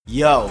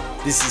Yo,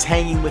 this is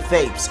Hanging With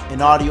Apes,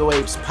 an Audio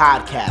Apes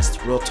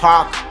podcast. Real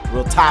talk,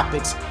 real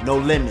topics, no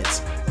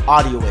limits.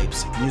 Audio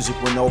Apes, music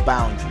with no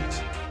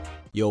boundaries.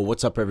 Yo,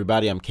 what's up,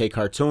 everybody? I'm K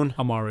Cartoon.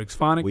 I'm RX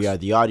Phonics. We are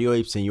the Audio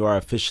Apes, and you are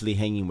officially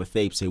Hanging With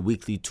Apes, a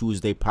weekly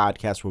Tuesday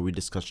podcast where we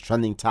discuss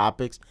trending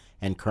topics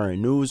and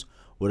current news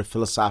with a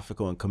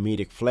philosophical and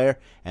comedic flair,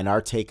 and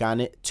our take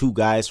on it, two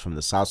guys from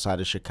the south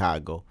side of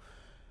Chicago.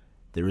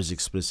 There is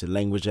explicit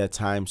language at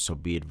times, so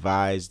be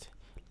advised.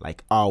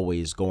 Like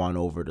always, go on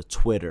over to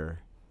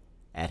Twitter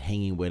at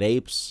Hanging With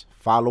Apes.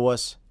 Follow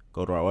us.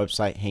 Go to our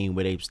website,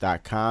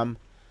 hangingwithapes.com.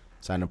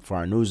 Sign up for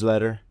our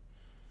newsletter.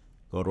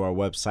 Go to our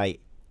website,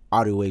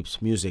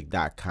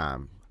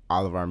 audioapesmusic.com.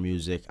 All of our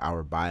music,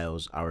 our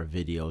bios, our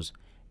videos,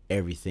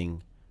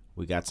 everything.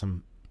 We got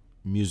some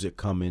music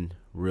coming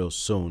real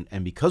soon.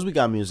 And because we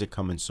got music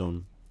coming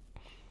soon,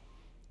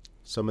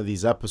 some of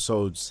these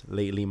episodes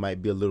lately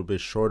might be a little bit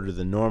shorter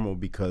than normal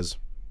because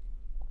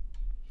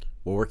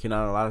we're working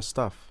on a lot of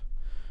stuff.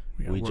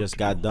 We just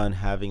got done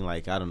having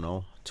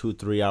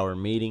 2-3 hour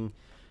meeting,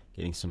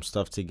 getting some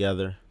stuff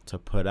together to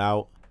put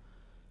out,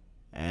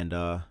 and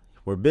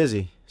we're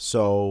busy.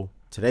 So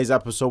today's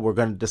episode, we're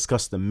going to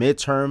discuss the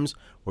midterms.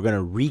 We're going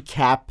to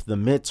recap the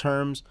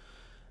midterms,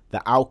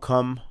 the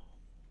outcome,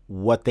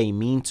 what they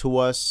mean to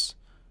us,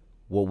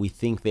 what we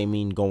think they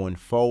mean going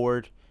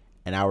forward,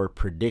 and our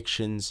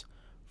predictions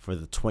for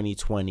the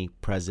 2020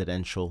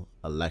 presidential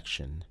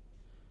election.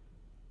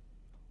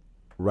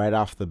 Right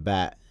off the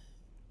bat,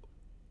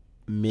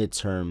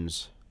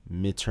 midterm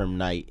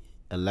night,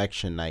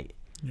 election night.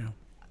 Yeah.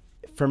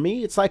 For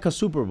me, it's like a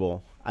Super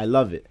Bowl. I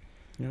love it.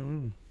 Yeah.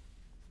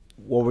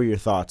 What were your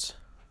thoughts?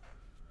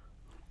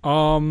 I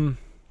don't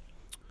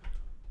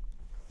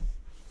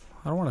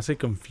want to say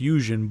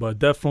confusion, but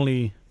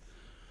definitely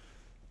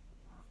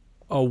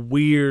a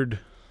weird.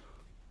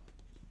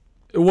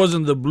 It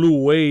wasn't the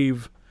blue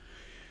wave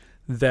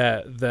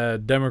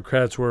that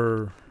Democrats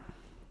were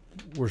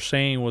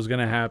saying was going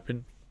to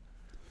happen.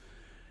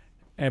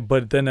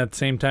 But then at the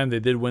same time, they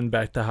did win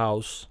back the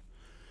House.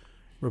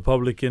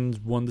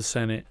 Republicans won the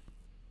Senate.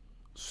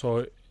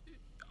 So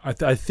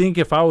I think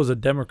if I was a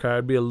Democrat,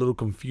 I'd be a little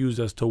confused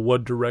as to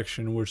what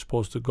direction we're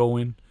supposed to go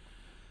in.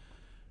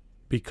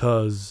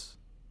 Because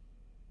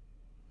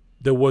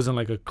there wasn't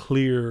a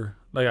clear,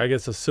 I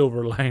guess a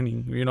silver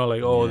lining.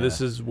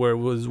 This is where it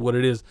was, what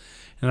it is.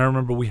 And I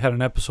remember we had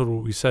an episode where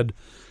we said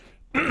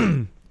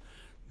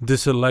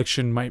this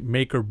election might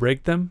make or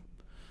break them.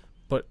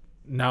 But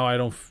now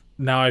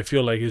I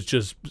feel like it's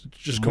just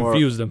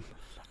confused them.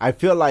 I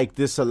feel like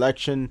this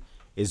election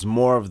is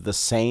more of the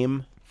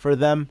same for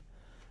them.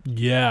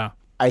 Yeah.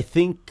 I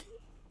think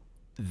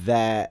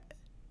that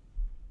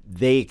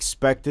they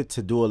expected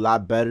to do a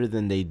lot better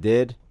than they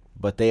did,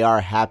 but they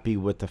are happy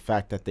with the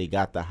fact that they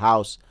got the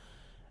House.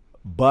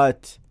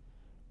 But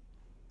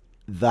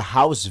the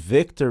House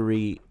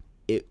victory,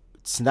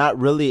 it's not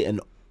really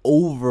an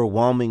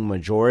overwhelming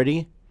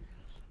majority.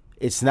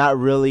 It's not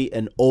really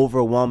an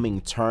overwhelming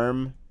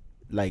turn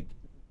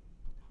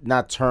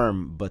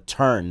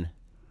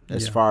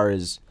as far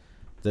as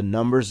the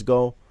numbers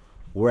go.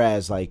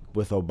 Whereas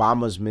with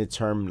Obama's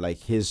midterm,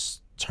 his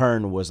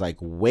turn was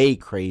way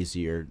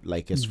crazier,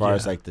 as far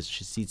as the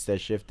seats that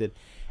shifted.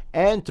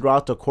 And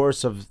throughout the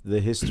course of the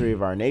history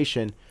of our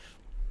nation,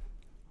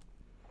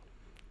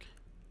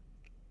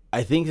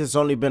 I think there's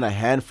only been a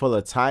handful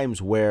of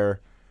times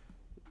where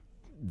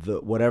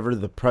whatever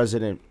the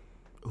president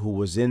who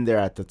was in there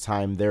at the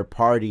time, their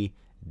party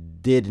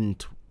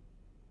didn't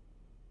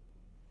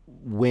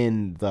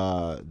win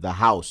the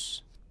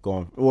House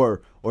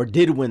or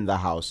did win the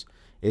House.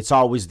 It's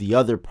always the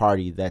other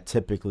party that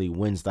typically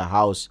wins the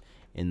House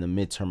in the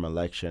midterm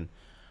election.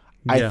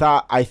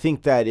 Yeah. I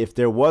think that if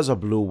there was a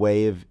blue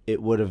wave,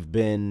 it would have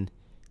been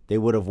they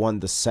would have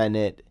won the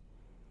Senate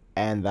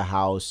and the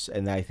House,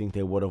 and I think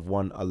they would have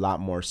won a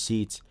lot more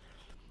seats.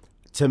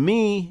 To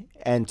me,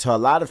 and to a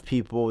lot of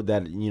people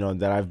that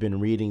that I've been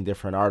reading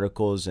different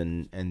articles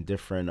and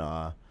different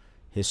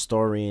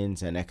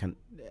historians and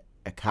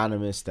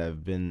economists that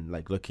have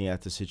been looking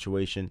at the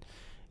situation,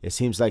 it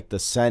seems like the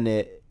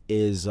Senate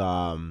is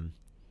to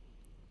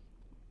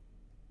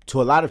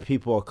a lot of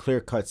people a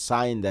clear-cut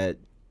sign that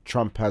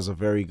Trump has a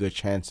very good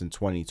chance in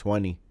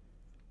 2020.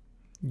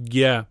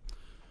 Yeah.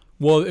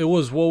 Well, it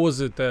was, what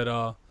was it that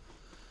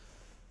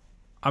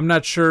I'm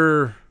not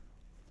sure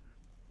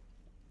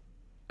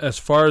as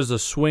far as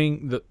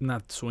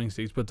not swing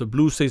states, but the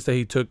blue states that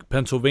he took,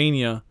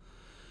 Pennsylvania,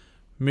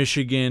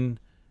 Michigan,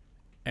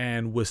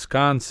 and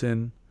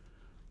Wisconsin,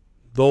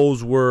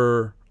 those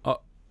were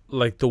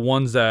the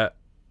ones that,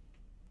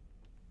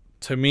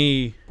 to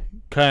me,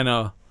 kind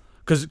of,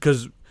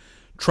 because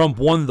Trump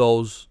won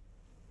those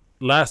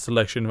last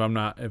election.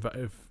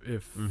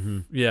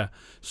 Yeah.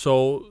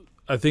 So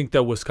I think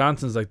that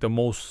Wisconsin's the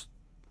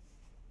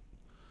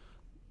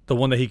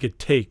one that he could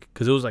take,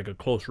 because it was a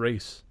close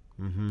race.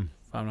 Mm-hmm.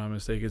 If I'm not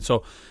mistaken.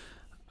 So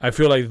I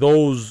feel like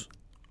those,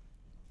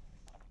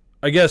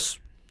 I guess,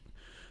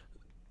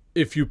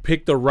 if you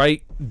pick the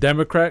right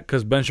Democrat,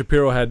 because Ben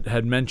Shapiro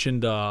had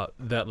mentioned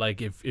that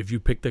like if you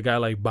pick the guy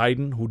like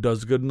Biden who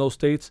does good in those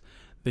states,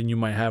 then you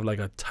might have like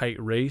a tight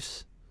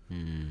race.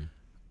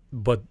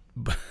 But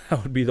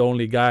that would be the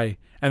only guy.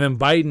 And then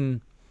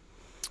Biden,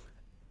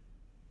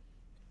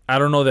 I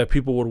don't know that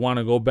people would want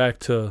to go back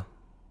to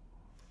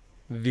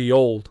the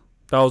old.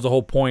 That was the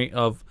whole point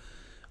of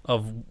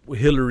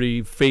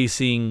Hillary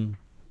facing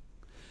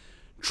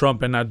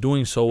Trump and not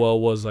doing so well,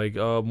 was like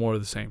more of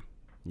the same.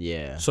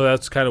 Yeah. So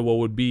that's kind of what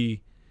would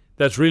be.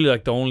 That's really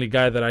like the only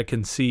guy that I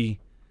can see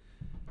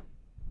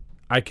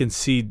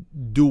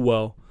do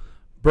well.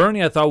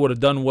 Bernie, I thought, would have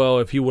done well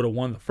if he would have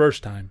won the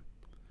first time,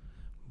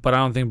 but I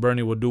don't think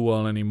Bernie would do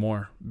well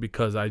anymore,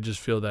 because I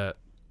just feel that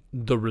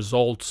the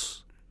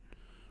results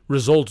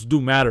do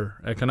matter.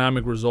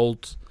 Economic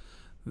results,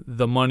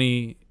 the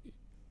money,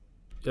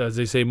 as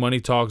they say, money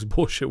talks,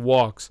 bullshit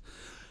walks.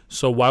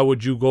 So why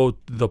would you go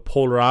the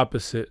polar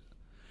opposite?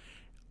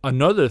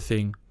 Another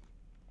thing,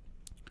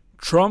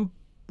 Trump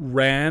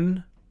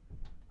ran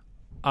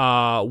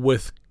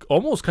with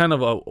almost kind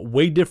of a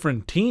way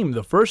different team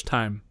the first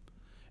time.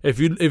 If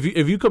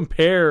you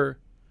compare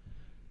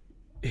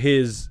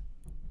his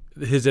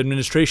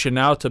administration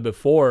now to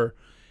before,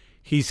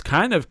 he's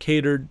kind of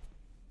catered.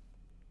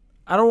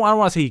 I don't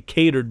want to say he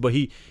catered, but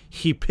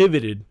he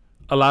pivoted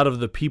a lot of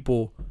the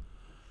people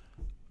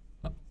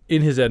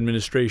in his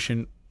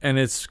administration, and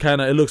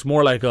it looks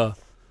more like a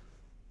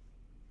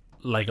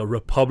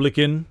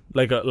Republican,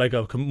 like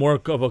a more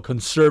of a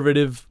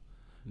conservative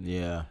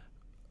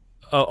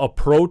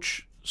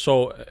approach.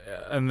 So,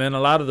 and then a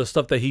lot of the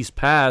stuff that he's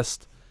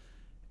passed,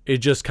 it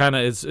just kind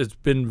of it's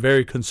been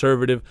very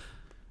conservative.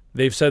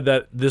 They've said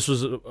that this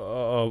was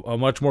a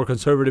much more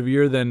conservative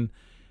year than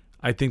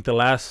I think the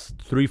last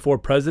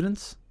 3-4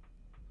 presidents,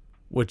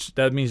 which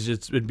that means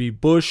it'd be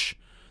Bush,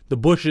 the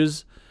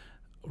Bushes,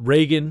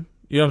 Reagan.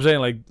 You know what I'm saying?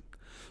 Like,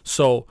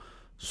 so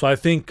I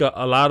think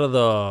a lot of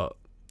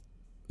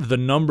the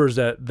numbers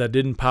that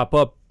didn't pop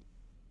up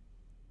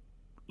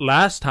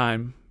last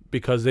time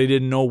because they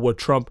didn't know what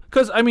Trump.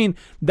 Because I mean,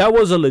 that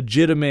was a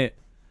legitimate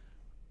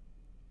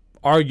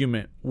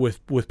argument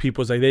with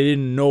people. It's like they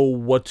didn't know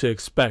what to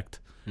expect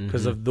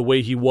because of the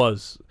way he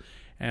was,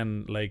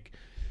 and like,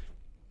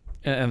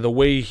 and the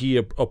way he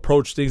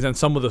approached things, and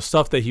some of the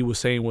stuff that he was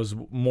saying was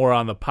more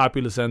on the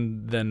populist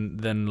end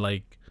than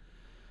like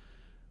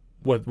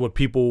what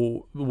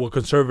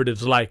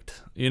conservatives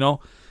liked, you know,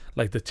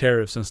 like the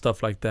tariffs and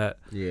stuff like that,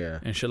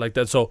 and shit like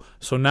that. So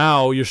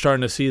now you're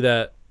starting to see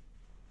that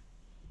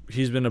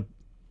he's been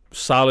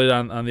solid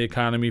on the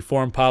economy.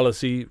 Foreign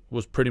policy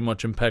was pretty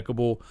much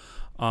impeccable.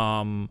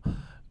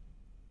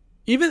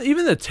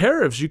 Even the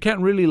tariffs, you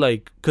can't really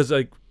like, because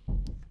like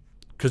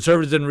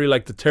conservatives didn't really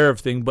like the tariff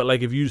thing, but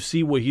like if you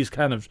see what he's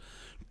kind of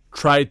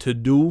tried to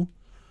do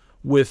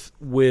with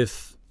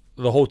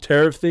the whole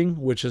tariff thing,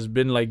 which has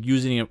been like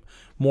using it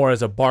more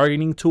as a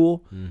bargaining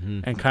tool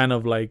and kind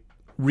of like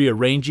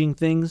rearranging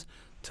things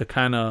to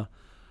kind of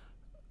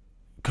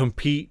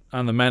compete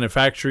on the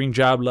manufacturing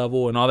job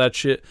level and all that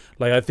shit.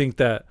 Like, I think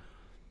that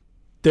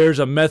there's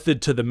a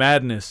method to the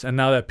madness, and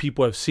now that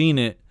people have seen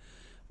it,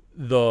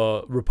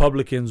 the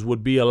Republicans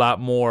would be a lot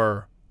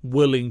more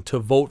willing to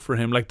vote for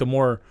him, like the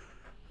more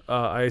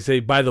I say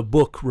by the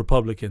book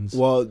Republicans.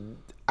 Well,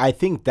 I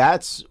think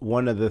that's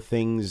one of the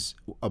things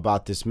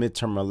about this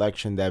midterm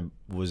election that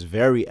was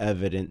very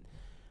evident,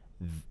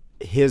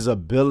 his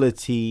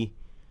ability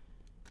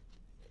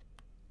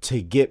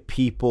to get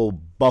people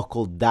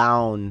buckled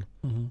down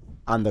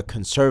on the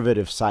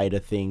conservative side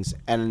of things.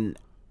 And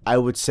I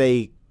would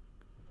say,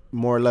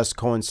 more or less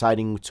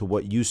coinciding to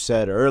what you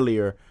said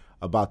earlier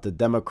about the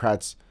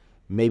Democrats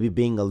maybe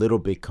being a little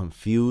bit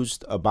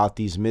confused about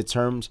these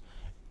midterms,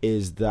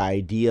 is the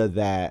idea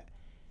that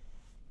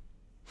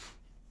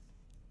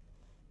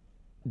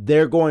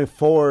they're going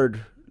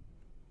forward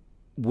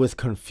with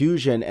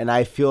confusion, and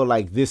I feel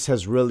like this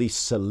has really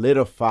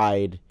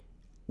solidified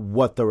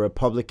what the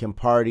Republican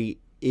Party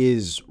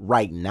is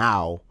right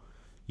now.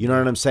 You know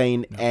what I'm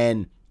saying? Yeah.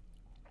 And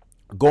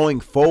going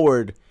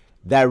forward,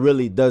 that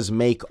really does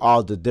make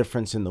all the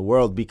difference in the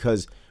world,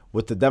 because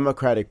with the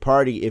Democratic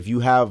Party, if you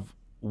have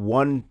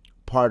one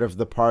part of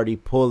the party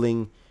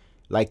pulling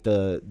like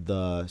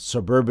the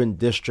suburban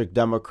district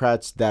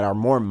Democrats that are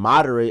more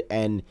moderate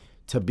and,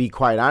 to be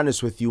quite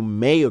honest with you,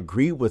 may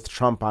agree with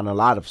Trump on a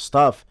lot of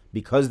stuff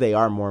because they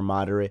are more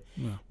moderate.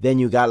 Yeah. Then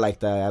you got like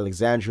the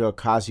Alexandria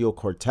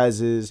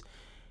Ocasio-Cortezes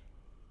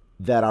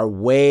that are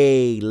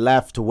way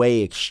left,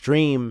 way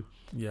extreme.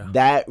 Yeah.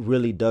 That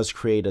really does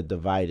create a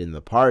divide in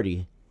the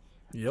party.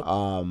 Yep.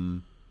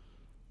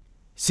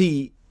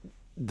 See,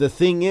 the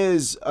thing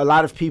is, a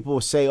lot of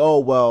people say, oh,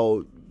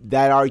 well,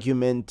 that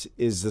argument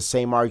is the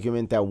same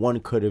argument that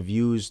one could have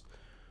used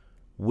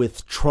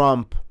with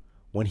Trump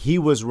when he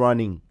was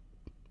running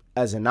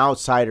as an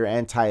outsider,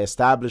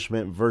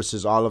 anti-establishment,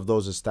 versus all of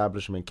those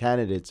establishment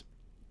candidates.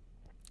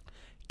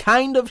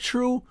 Kind of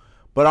true,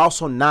 but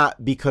also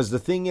not, because the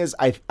thing is,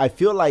 I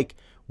feel like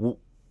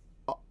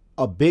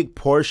a big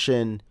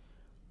portion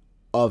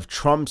of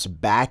Trump's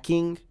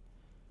backing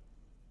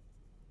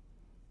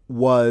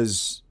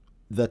was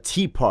the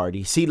Tea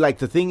Party. See, like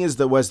the thing is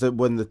that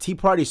when the Tea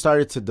Party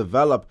started to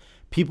develop,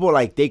 people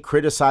like they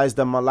criticized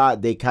them a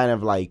lot. They kind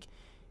of like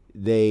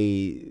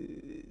they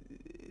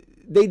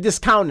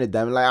discounted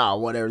them, like, oh,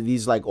 whatever,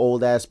 these like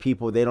old ass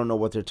people, they don't know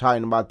what they're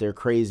talking about, they're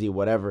crazy,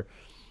 whatever.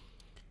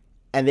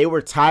 And they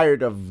were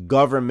tired of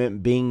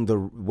government being the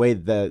way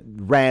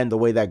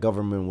that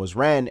government was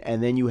ran.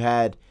 And then you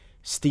had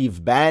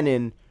Steve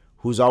Bannon,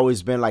 who's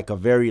always been like a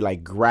very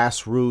like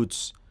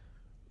grassroots,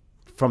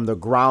 from the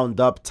ground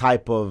up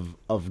type of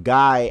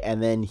guy,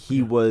 and then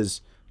he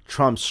was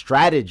Trump's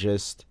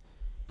strategist.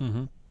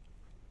 Mm-hmm.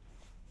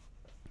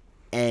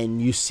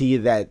 And you see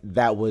that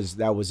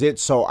was it.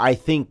 So I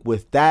think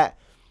with that,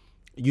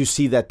 you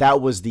see that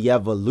was the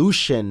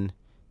evolution.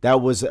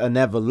 That was an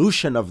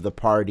evolution of the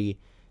party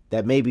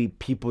that maybe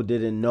people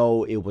didn't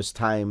know it was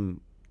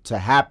time to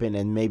happen,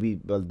 and maybe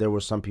there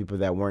were some people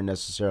that weren't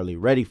necessarily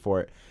ready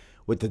for it.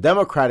 With the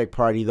Democratic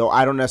Party, though,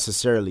 I don't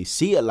necessarily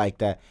see it like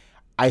that.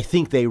 I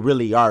think they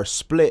really are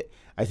split.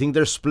 I think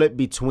they're split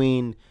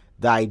between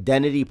the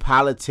identity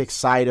politics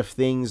side of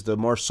things, the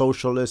more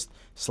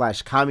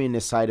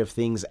socialist/communist side of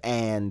things,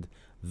 and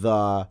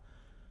the,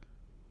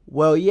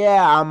 well,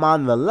 yeah, I'm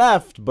on the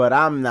left, but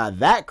I'm not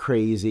that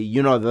crazy.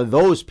 You know,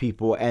 those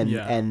people,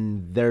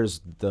 and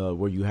there's the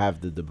where you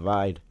have the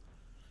divide.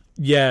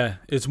 Yeah,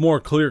 it's more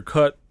clear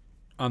cut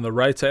on the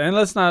right side. And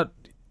let's not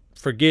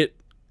forget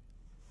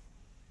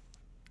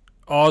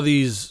all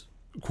these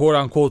quote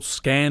unquote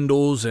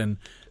scandals and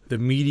the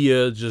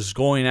media just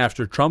going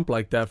after Trump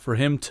like that. For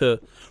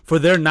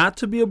there not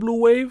to be a blue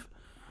wave,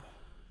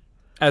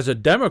 as a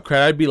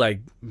Democrat, I'd be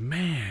like,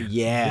 man,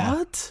 yeah,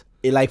 what?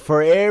 Like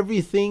for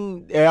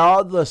everything,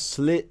 all the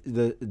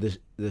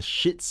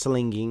shit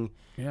slinging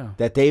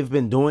that they've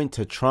been doing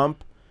to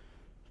Trump,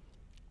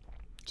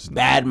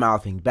 bad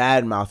mouthing,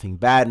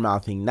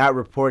 not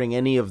reporting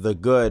any of the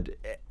good,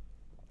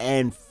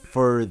 and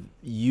for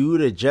you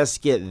to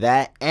just get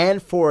that, and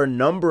for a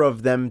number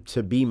of them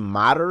to be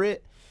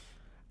moderate,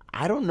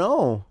 I don't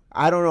know.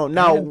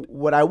 Now,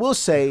 what I will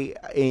say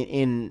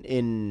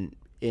in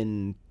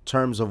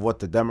terms of what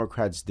the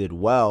Democrats did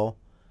well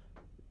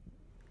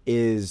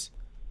is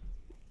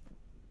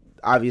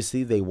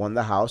obviously they won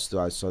the House,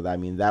 so I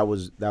mean that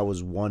was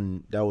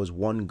one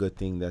good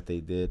thing that they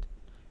did.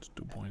 It's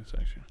 2 points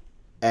actually.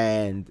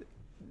 And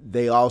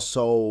they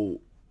also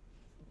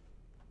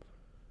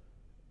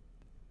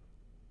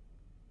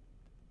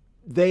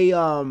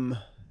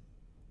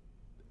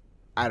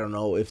I don't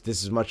know if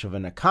this is much of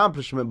an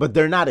accomplishment, but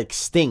they're not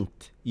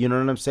extinct. You know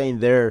what I'm saying?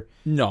 They're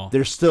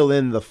still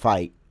in the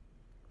fight.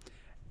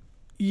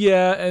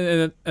 Yeah,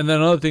 and then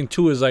another thing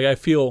too is like I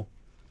feel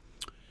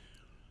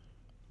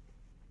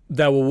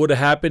that what would have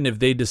happened if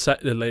they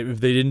decided, like, if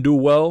they didn't do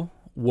well,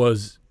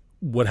 was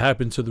what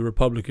happened to the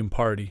Republican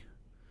Party,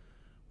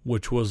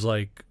 which was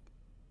like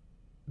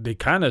they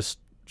kind of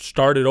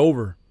started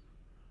over,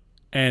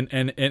 and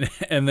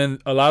then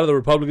a lot of the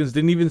Republicans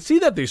didn't even see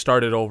that they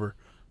started over.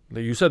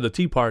 Like you said, the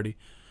Tea Party.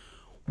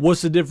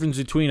 What's the difference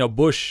between a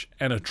Bush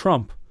and a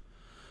Trump?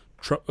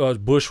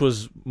 Bush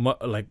was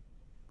like,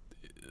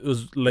 it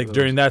was like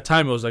during that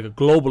time it was like a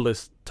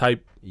globalist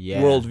type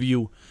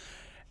worldview.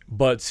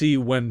 But see,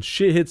 when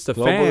shit hits the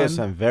fan, globalist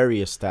and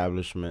very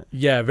establishment.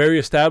 Yeah, very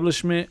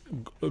establishment,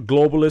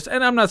 globalist.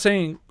 And I'm not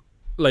saying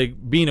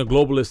like being a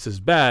globalist is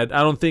bad.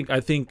 I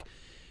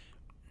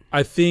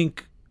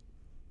think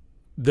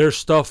there's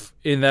stuff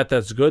in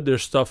that's good.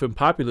 There's stuff in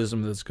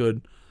populism that's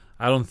good.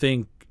 I don't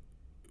think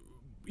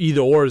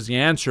either or is the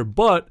answer.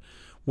 But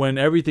when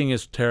everything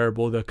is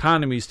terrible, the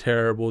economy's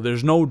terrible,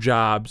 there's no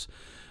jobs,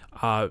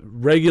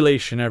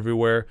 regulation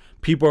everywhere,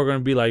 people are going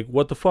to be like,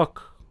 what the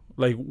fuck?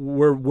 Like,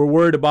 we're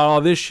worried about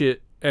all this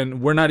shit,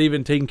 and we're not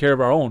even taking care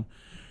of our own.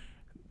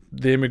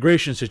 The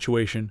immigration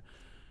situation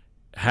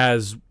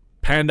has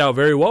panned out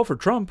very well for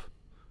Trump.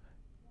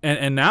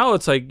 And now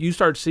it's like you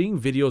start seeing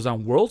videos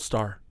on World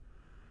Star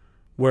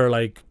where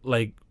like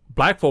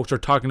black folks are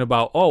talking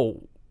about,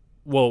 oh,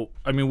 well,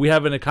 I mean, we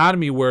have an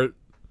economy where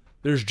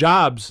there's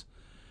jobs.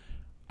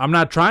 I'm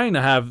not trying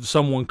to have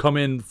someone come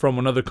in from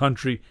another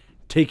country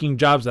taking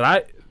jobs that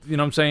I, you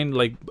know what I'm saying?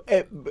 Like,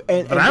 that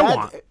I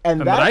want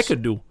and that I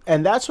could do.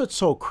 And that's what's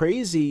so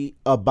crazy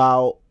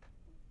about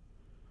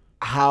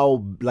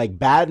how, like,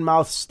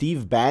 badmouth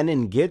Steve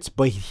Bannon gets.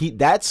 But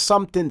that's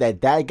something that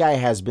guy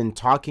has been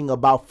talking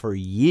about for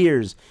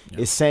years,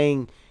 is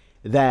saying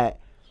that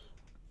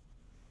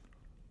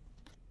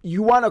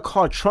you want to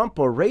call Trump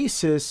a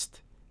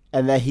racist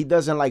and that he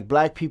doesn't like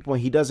black people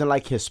and he doesn't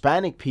like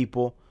Hispanic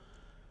people.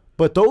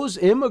 But those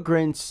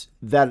immigrants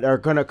that are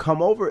going to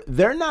come over,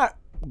 they're not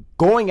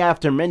going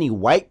after many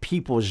white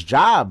people's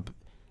job.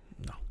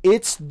 No.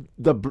 It's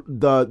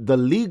the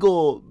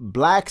legal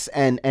blacks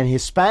and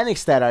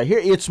Hispanics that are here.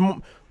 It's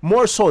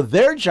more so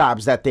their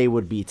jobs that they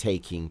would be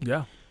taking.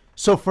 Yeah.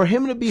 So for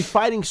him to be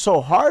fighting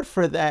so hard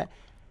for that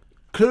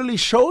clearly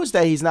shows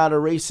that he's not a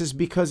racist,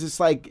 because it's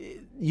like,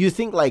 you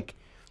think like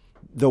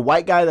the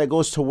white guy that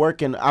goes to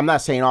work, and I'm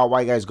not saying all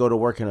white guys go to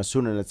work in a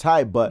suit and a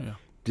tie, but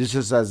this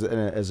is as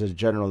a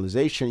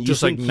generalization.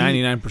 Just like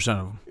 99% of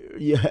them.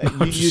 Yeah,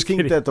 I'm you just think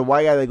kidding. that the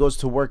white guy that goes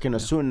to work in a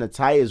suit and a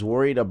tie is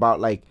worried about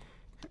like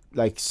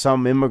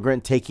some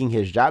immigrant taking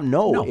his job?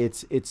 No, No.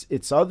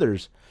 it's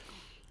others.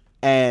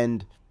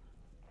 And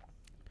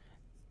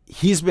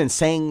he's been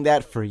saying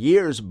that for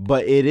years,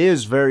 but it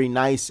is very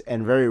nice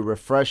and very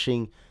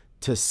refreshing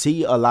to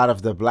see a lot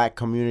of the black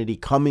community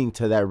coming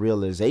to that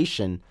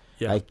realization.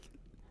 Yeah. Like,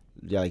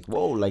 yeah, like,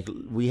 whoa, like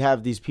we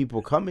have these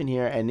people coming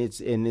here, and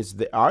it's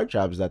our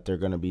jobs that they're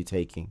gonna be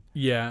taking.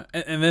 Yeah,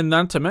 and then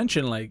not to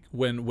mention like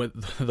when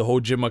with the whole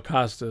Jim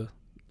Acosta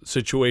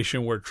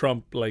situation where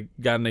Trump like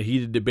got in a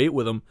heated debate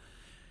with him.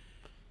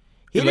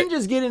 He didn't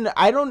just get in.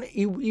 I don't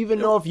even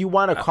know if you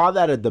want to call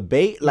that a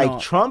debate. Like, No.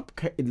 Trump,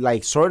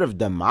 like, sort of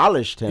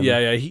demolished him.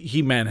 Yeah,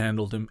 he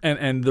manhandled him,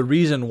 and the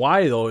reason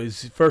why though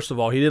is, first of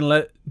all, he didn't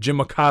let Jim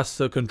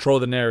Acosta control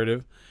the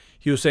narrative.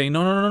 He was saying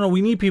no,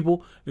 we need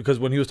people, because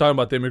when he was talking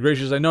about the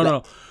immigration, he's like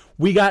no,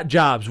 we got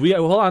jobs.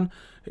 Hold on,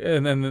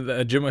 and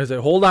then Jim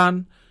said hold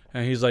on,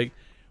 and he's like,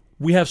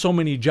 we have so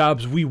many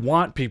jobs. We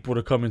want people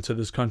to come into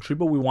this country,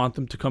 but we want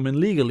them to come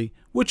in legally,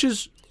 which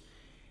is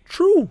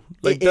true.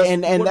 Like,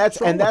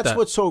 that's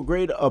what's so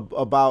great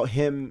about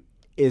him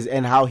is,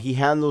 and how he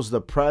handles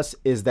the press,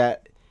 is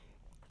that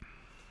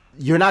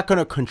you're not going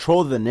to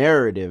control the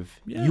narrative.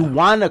 Yeah. You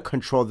want to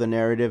control the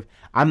narrative.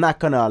 I'm not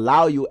going to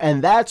allow you.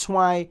 And that's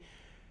why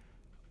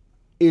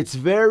it's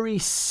very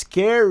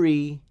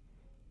scary,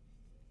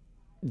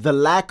 the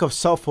lack of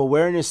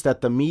self-awareness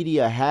that the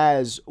media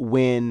has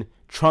when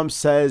Trump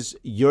says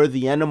you're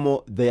the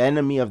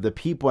enemy of the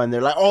people, and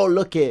they're like, oh,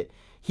 look it,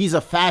 he's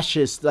a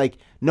fascist. Like,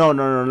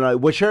 no.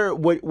 What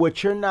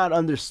you're not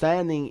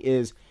understanding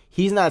is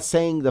he's not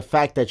saying the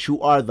fact that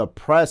you are the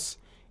press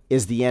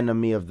is the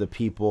enemy of the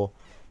people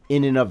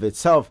in and of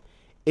itself.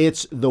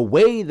 It's the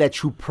way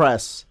that you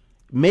press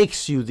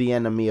makes you the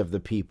enemy of the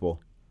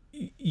people.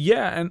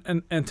 Yeah,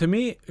 and to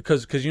me,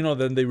 because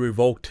then they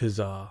revoked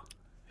his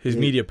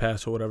media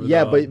pass or whatever.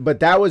 Yeah, but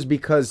that was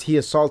because he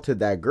assaulted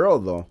that girl,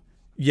 though.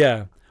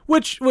 Yeah,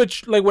 which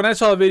like when I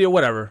saw the video,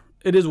 whatever,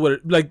 it is what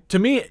it, like, to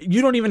me,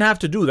 you don't even have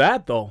to do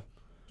that though.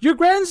 You're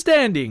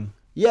grandstanding.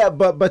 Yeah,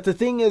 but the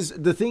thing is,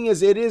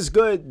 it is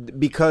good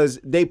because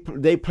they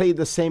played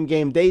the same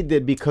game they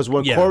did, because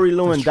when Corey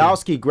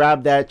Lewandowski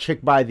grabbed that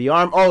chick by the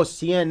arm,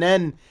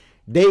 CNN,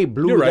 they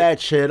blew that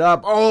shit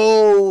up.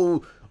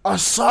 Oh,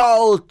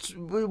 assault!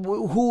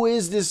 Who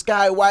is this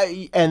guy?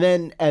 Why? And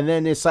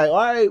then it's like, all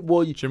right,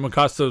 well, Jim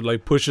Acosta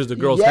like pushes the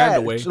girl's hand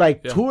away.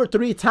 Like 2 or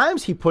 3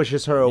 times he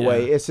pushes her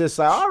away. It's just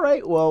like, all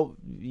right, well,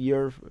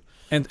 you're.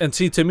 And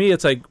see, to me,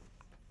 it's like,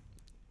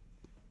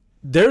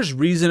 there's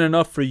reason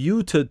enough for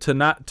you to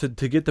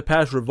get the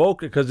pass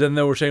revoked, because then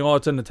they were saying, oh,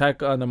 it's an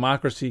attack on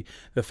democracy,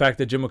 the fact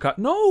that Jim Acosta.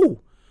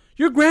 No,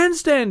 you're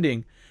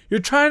grandstanding.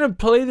 You're trying to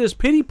play this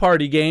pity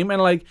party game,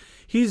 and like,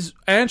 he's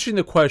answering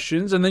the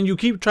questions, and then you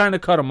keep trying to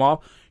cut him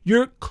off.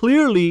 You're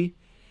clearly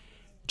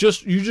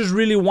you just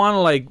really want to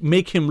like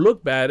make him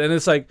look bad, and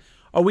it's like,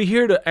 are we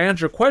here to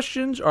answer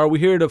questions, or are we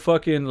here to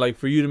fucking like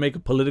for you to make a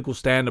political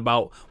stand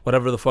about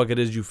whatever the fuck it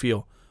is you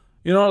feel?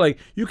 You know, like,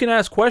 you can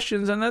ask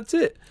questions and that's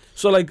it.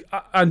 So like,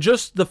 on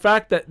just the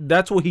fact that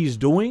that's what he's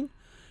doing,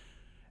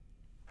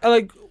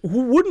 like,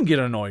 who wouldn't get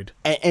annoyed?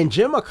 And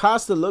Jim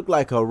Acosta looked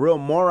like a real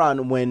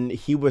moron when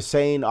he was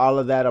saying all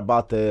of that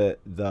about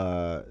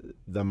the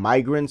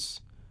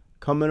migrants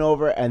coming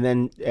over, and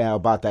then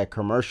about that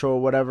commercial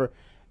or whatever.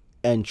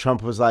 And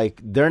Trump was like,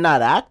 they're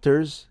not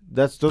actors.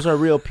 Those are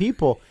real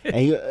people.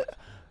 And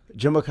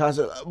Jim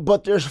Acosta,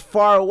 but they're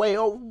far away.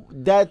 Oh,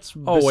 that's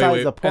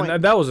besides the point.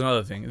 And that was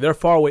another thing. They're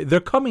far away. They're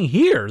coming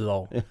here,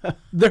 though.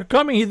 They're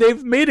coming.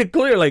 They've made it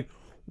clear. Like,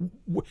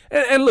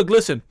 and look,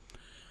 listen.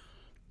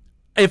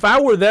 If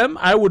I were them,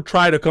 I would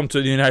try to come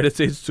to the United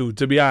States too.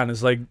 To be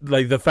honest, like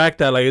the fact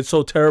that like it's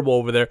so terrible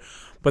over there,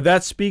 but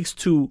that speaks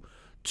to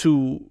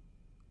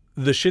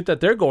the shit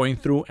that they're going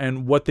through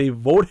and what they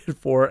voted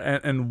for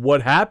and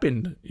what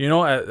happened. You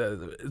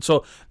know,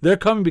 so they're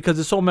coming because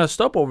it's so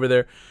messed up over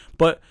there.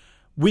 But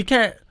you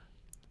can't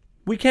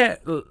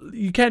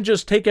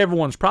just take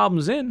everyone's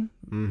problems in.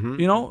 Mm-hmm.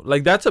 You know,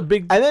 like, that's a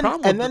big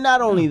problem. And then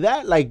not only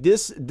that, like,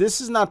 this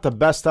is not the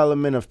best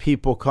element of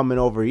people coming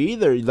over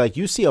either. Like,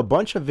 you see a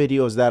bunch of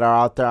videos that are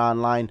out there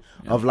online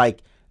of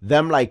like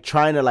them like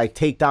trying to like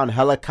take down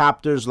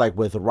helicopters like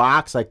with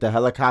rocks, like the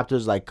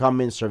helicopters like come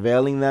in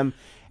surveilling them,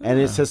 and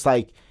it's just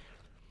like,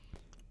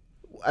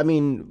 I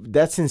mean,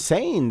 that's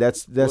insane.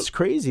 That's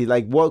crazy.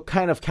 Like, what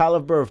kind of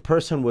caliber of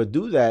person would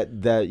do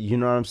that? That, you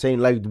know what I'm saying?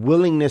 Like,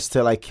 willingness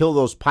to like kill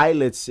those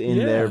pilots in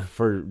there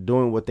for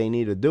doing what they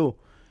need to do.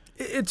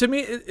 To me,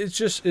 it's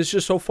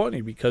just so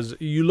funny, because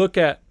you look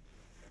at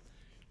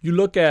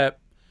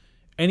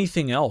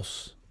anything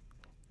else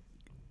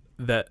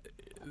that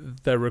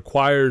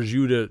requires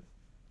you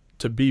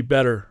to be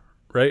better,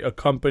 right? A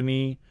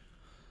company,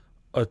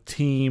 a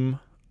team,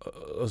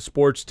 a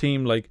sports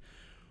team, like,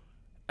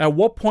 at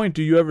what point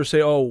do you ever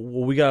say, oh,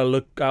 well, we got to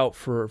look out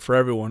for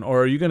everyone?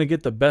 Or are you going to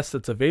get the best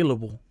that's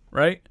available,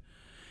 right?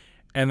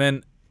 And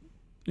then,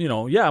 you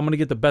know, I'm going to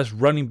get the best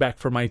running back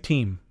for my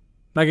team.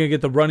 I'm not going to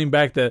get the running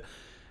back that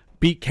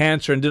beat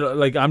cancer and did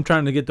like I'm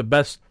trying to get the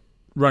best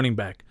running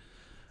back.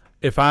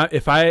 If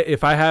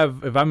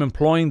I'm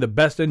employing the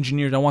best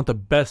engineers, I want the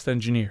best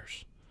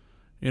engineers.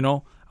 You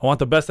know, I want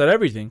the best at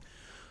everything.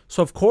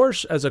 So of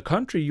course, as a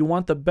country, you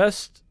want the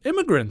best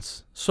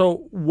immigrants.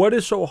 So what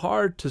is so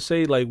hard to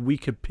say like we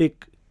could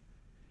pick,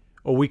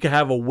 or we could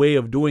have a way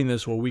of doing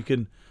this, or we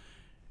can,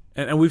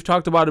 and we've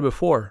talked about it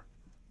before,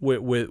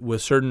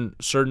 with certain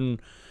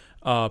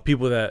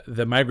people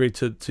that migrate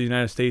to the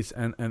United States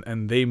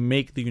and they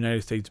make the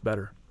United States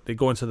better. They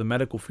go into the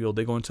medical field.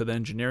 They go into the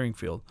engineering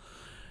field.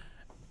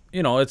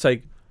 You know, it's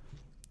like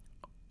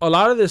a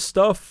lot of this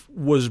stuff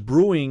was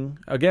brewing.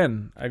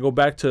 Again, I go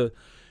back to,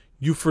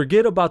 you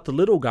forget about the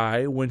little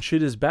guy when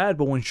shit is bad,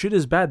 but when shit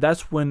is bad,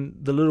 that's when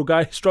the little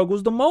guy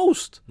struggles the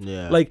most.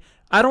 Yeah. Like,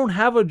 I don't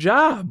have a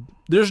job.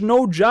 There's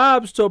no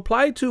jobs to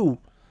apply to.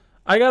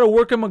 I got to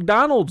work at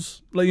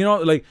McDonald's. Like, you know,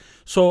 like,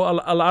 so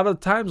a lot of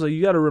times, like,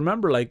 you got to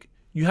remember, like,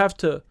 you have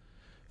to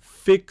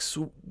fix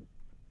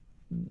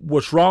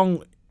what's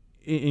wrong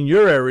in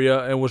your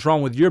area and what's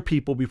wrong with your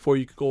people before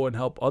you could go and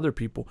help other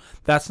people.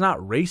 That's not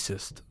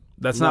racist.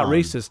 That's not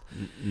racist.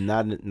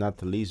 Not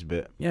the least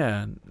bit.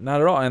 Yeah,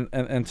 not at all.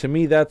 And to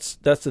me, that's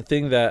the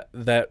thing that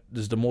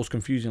is the most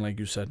confusing, like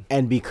you said.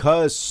 And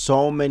because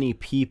so many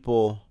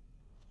people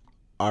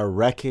are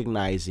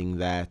recognizing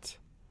that,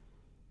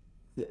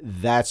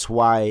 that's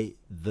why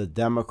the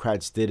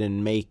Democrats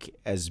didn't make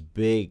as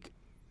big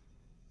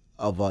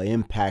of an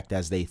impact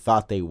as they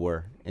thought they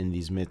were in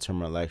these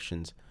midterm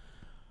elections.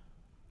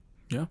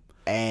 Yeah.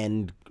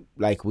 And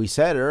like we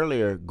said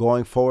earlier,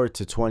 going forward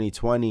to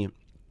 2020,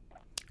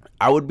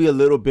 I would be a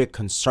little bit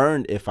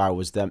concerned if I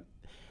was them,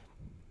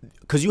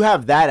 because you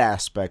have that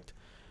aspect,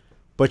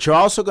 but you're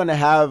also going to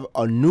have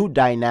a new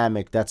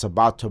dynamic that's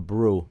about to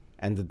brew.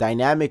 And the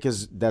dynamic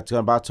that's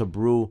about to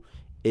brew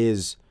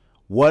is,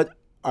 what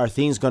are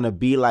things going to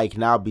be like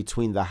now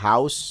between the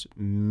House,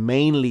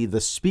 mainly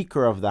the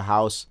Speaker of the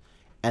House,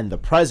 and the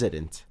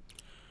President?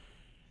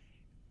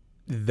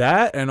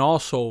 That, and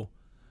also,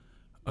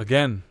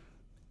 again,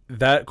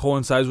 that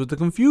coincides with the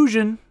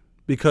confusion.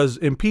 Because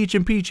impeach.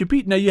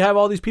 Now you have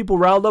all these people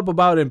riled up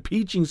about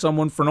impeaching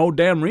someone for no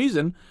damn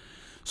reason.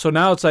 So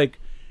now it's like,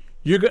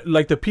 you're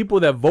like the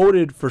people that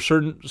voted for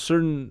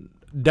certain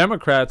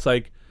Democrats.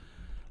 Like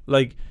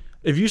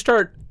if you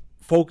start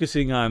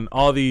focusing on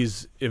all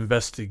these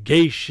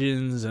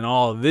investigations and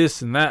all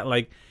this and that,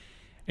 like,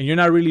 and you're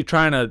not really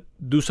trying to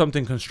do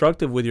something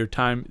constructive with your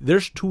time,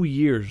 there's 2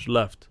 years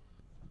left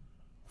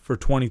for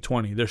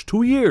 2020. There's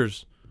 2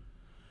 years.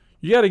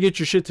 You got to get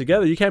your shit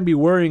together. You can't be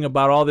worrying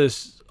about all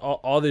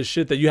this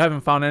shit that you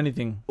haven't found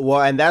anything. Well,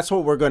 and that's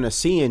what we're going to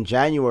see in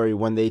January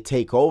when they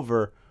take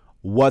over,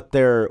 what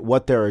their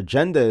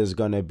agenda is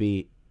going to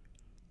be.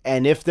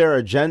 And if their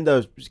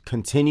agenda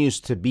continues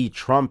to be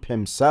Trump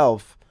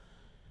himself,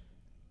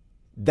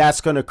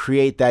 that's going to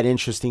create that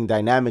interesting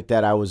dynamic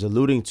that I was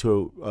alluding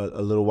to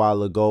a little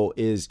while ago,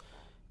 is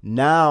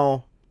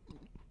now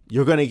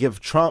you're going to give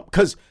Trump,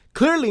 because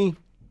clearly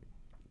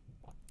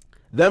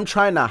them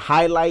trying to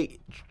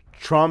highlight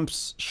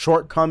Trump's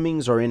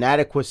shortcomings or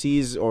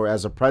inadequacies or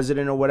as a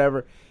president or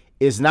whatever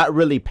is not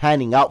really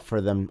panning out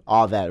for them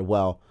all that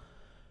well.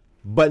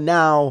 But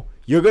now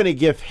you're going to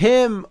give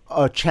him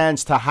a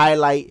chance to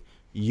highlight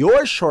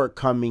your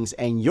shortcomings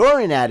and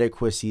your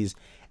inadequacies.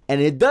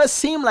 And it does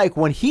seem like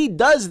when he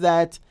does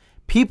that,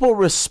 people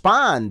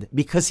respond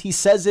because he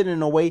says it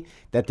in a way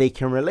that they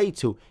can relate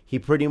to. He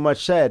pretty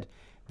much said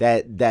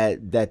that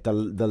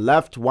the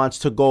left wants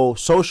to go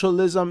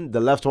socialism.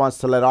 The left wants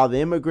to let all the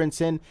immigrants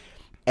in.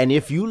 And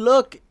if you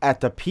look at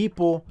the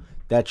people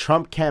that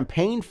Trump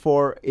campaigned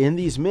for in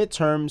these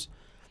midterms,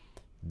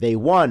 they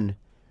won.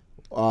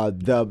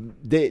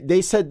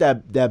 They said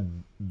that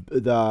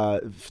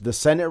the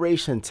Senate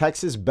race in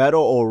Texas, Beto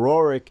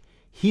O'Rourke,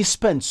 he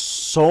spent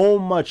so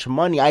much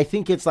money. I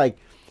think it's like,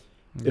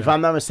 if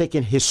I'm not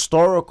mistaken,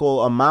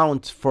 historical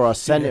amount for a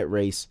Senate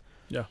race.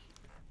 Yeah.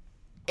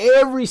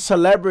 Every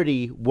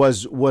celebrity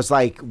was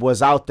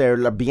out there.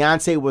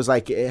 Beyonce was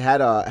like, it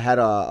had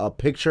a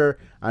picture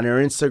on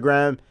her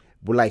Instagram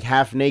with like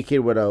half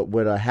naked with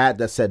a hat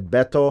that said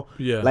Beto.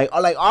 Yeah.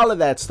 Like all of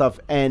that stuff.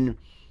 And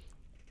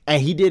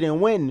he didn't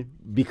win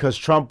because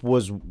Trump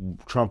was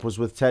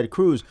with Ted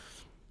Cruz.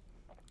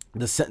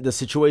 The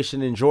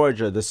situation in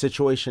Georgia, the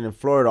situation in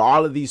Florida,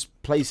 all of these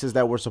places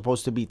that were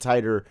supposed to be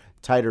tighter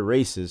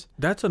races.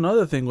 That's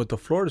another thing with the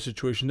Florida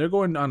situation. They're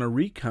going on a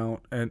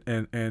recount,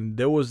 and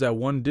there was that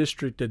one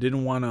district that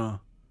didn't want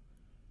to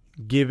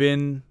give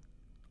the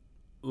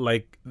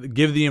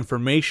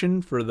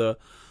information for the.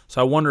 So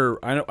I wonder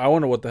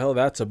what the hell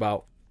that's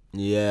about.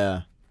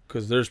 Yeah,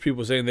 because there's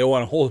people saying they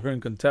want to hold her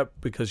in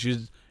contempt because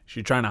she's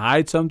trying to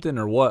hide something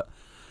or what.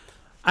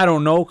 I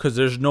don't know, because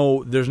there's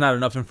not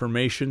enough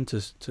information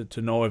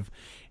to know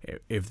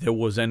if there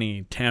was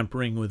any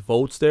tampering with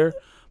votes there,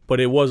 but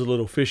it was a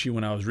little fishy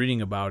when I was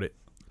reading about it.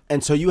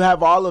 And so you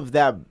have all of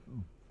that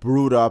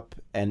brewed up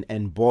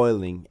and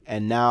boiling,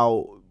 and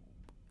now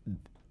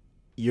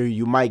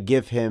you might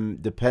give him,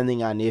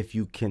 depending on if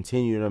you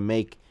continue to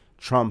make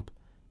Trump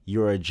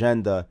your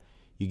agenda,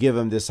 You give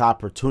him this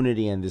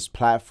opportunity and this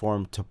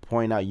platform to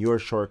point out your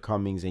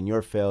shortcomings and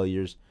your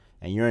failures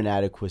and your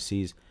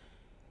inadequacies.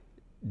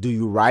 Do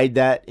you ride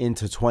that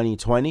into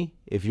 2020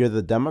 if you're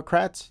the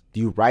Democrats? Do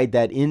you ride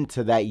that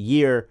into that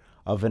year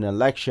of an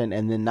election,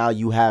 and then now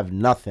you have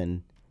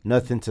nothing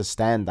to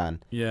stand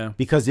on? Yeah.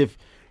 Because if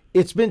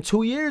it's been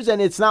 2 years and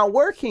it's not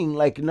working,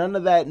 like none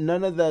of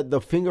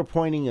the finger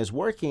pointing is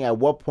working, at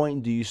what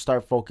point do you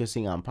start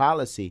focusing on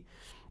policy?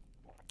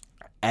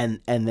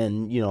 And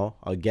then,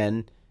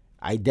 again,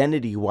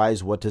 identity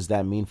wise, what does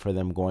that mean for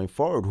them going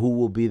forward? Who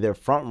will be their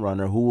front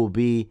runner? Who will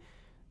be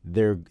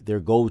their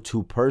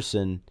go-to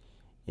person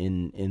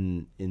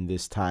in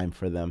this time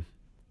for them?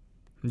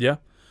 Yeah.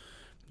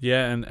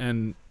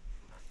 And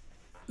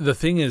the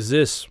thing is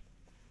this,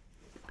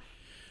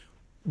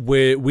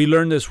 we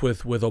learned this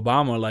with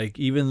Obama. Like,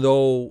 even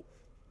though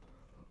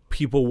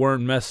people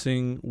weren't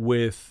messing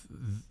with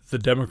the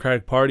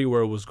Democratic Party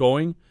where it was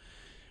going,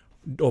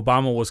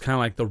 Obama was kind of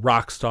like the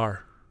rock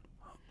star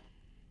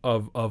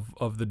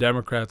of the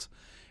Democrats,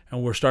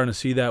 and we're starting to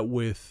see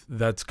that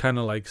that's kind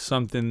of like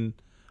something.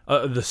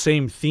 The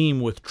same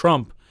theme with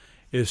Trump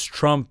is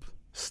Trump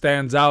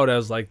stands out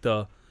as like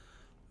the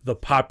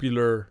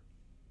popular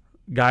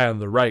guy on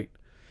the right.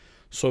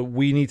 So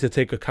we need to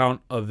take account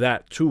of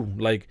that too.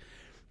 Like,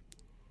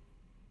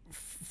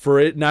 for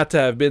it not to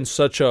have been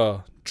such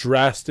a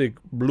drastic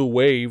blue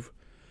wave.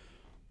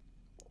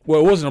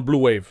 Well, it wasn't a blue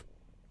wave.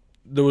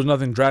 There was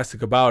nothing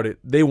drastic about it.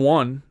 They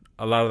won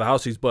a lot of the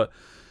House seats, but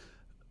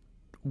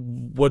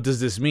what does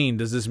this mean?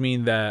 Does this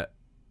mean that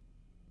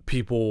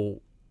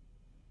people...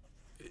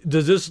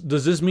 Does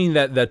this mean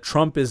that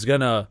Trump is going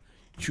to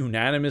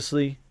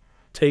unanimously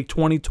take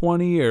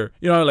 2020? Or,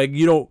 like,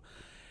 you don't...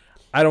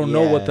 I don't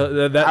know what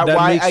that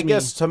makes I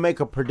guess to make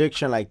a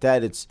prediction like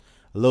that, it's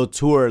a little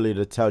too early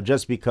to tell,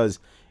 just because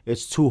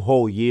it's 2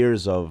 whole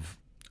years of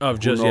who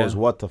just knows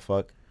what the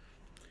fuck.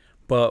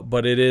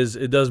 But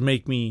it does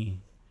make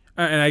me,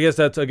 and I guess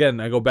that's,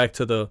 again, I go back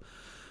to the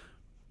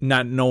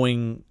not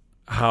knowing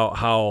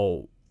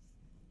how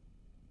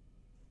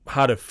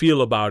to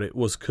feel about it,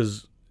 was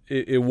because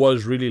it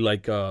was really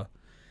like a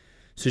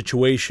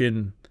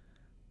situation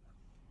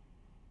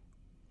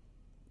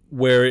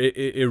where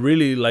it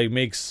really like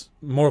makes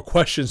more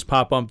questions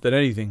pop up than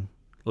anything.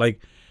 Like,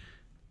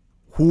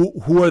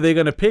 who are they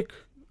gonna pick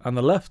on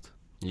the left?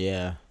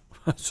 Yeah.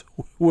 So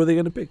who are they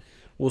gonna pick?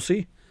 We'll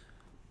see.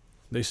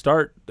 They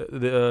start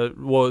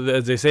well,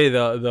 as they say,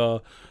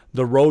 the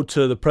road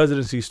to the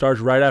presidency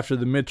starts right after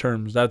the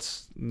midterms.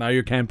 That's now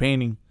you're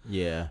campaigning.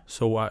 Yeah.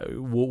 So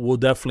we'll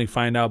definitely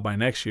find out by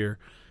next year,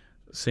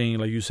 seeing,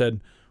 like you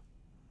said,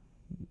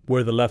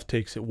 where the left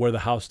takes it, where the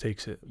House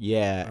takes it.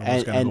 Yeah,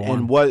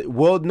 and what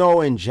we'll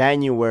know in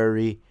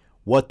January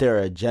what their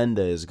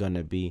agenda is going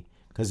to be.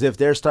 Because if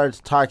they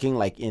start talking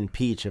like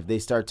impeach, if they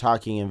start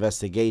talking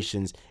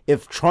investigations,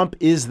 if Trump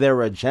is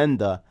their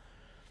agenda,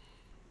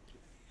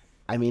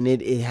 I mean,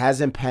 it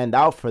hasn't panned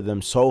out for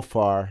them so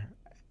far,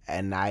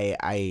 and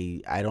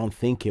I don't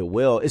think it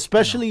will,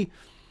 especially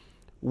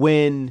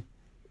when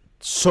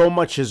so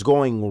much is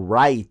going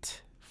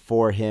right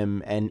for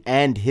him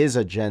and his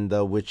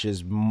agenda, which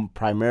is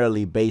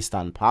primarily based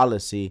on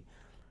policy.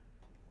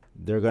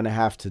 They're going to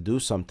have to do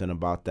something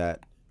about that.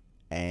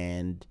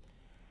 And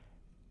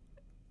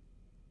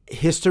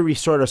history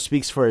sort of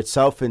speaks for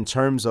itself in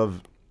terms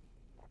of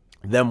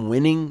them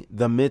winning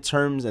the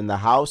midterms in the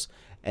House,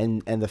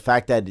 and the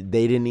fact that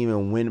they didn't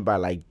even win by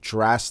like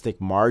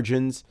drastic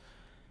margins.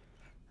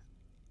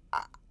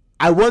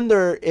 I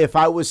wonder if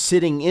I was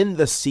sitting in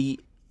the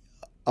seat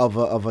of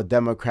a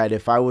Democrat,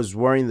 if I was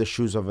wearing the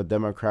shoes of a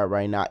Democrat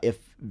right now, if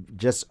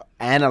just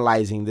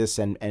analyzing this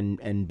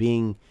and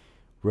being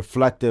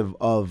reflective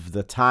of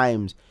the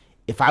times,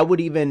 if I would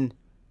even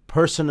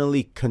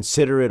personally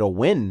consider it a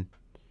win,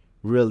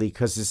 really,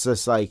 because it's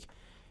just like,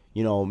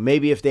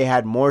 maybe if they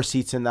had more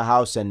seats in the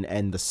House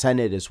and the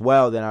Senate as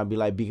well, then I'd be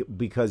like,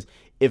 because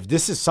if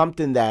this is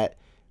something that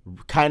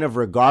kind of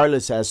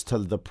regardless as to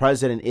the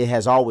president, it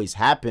has always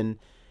happened.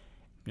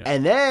 Yeah.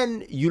 And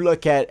then you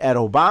look at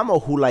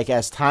Obama, who, like,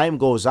 as time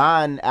goes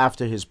on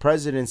after his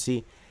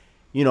presidency,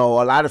 a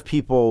lot of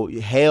people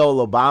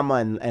hail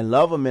Obama and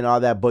love him and all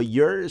that, but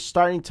you're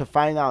starting to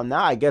find out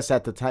now, I guess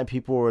at the time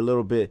people were a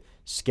little bit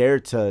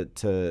scared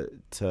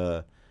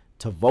to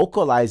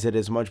vocalize it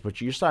as much, but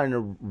you're starting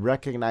to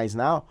recognize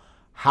now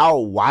how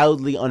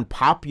wildly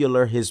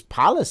unpopular his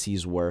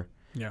policies were.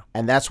 Yeah.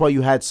 And that's why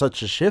you had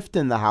such a shift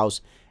in the House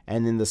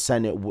and in the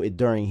Senate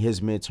during his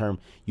midterm.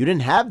 You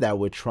didn't have that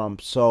with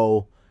Trump.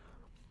 So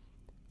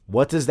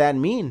what does that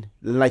mean?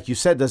 Like you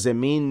said, does it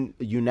mean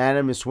a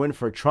unanimous win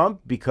for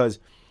Trump? Because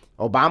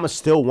Obama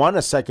still won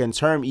a second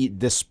term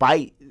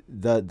despite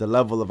the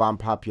level of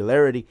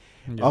unpopularity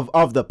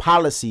of the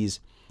policies.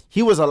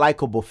 He was a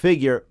likable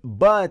figure,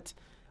 but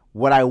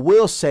what I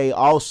will say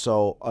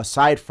also,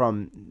 aside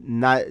from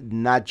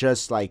not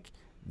just like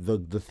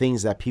the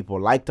things that people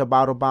liked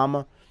about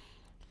Obama,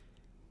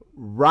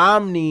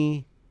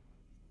 Romney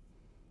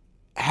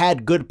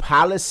had good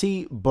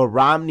policy, but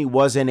Romney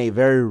wasn't a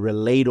very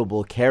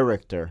relatable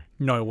character.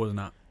 No, it was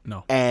not.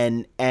 No.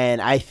 And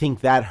I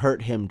think that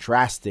hurt him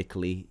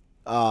drastically.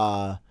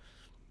 Because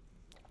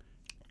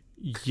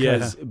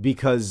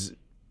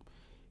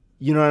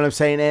you know what I'm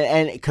saying?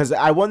 And because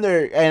I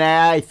wonder, and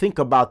I think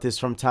about this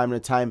from time to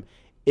time,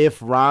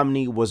 if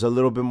Romney was a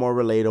little bit more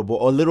relatable,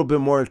 a little bit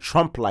more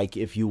Trump-like,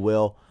 if you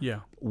will,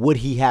 would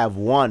he have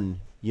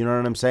won? You know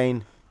what I'm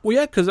saying? Well,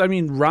 yeah, because, I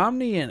mean,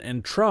 Romney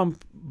and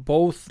Trump,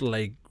 both,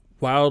 like,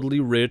 wildly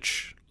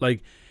rich.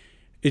 Like,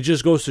 it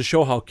just goes to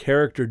show how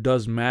character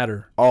does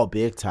matter. Oh,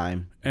 big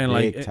time. And,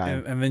 big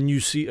time. And then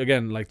you see,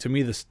 again, like, to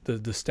me, the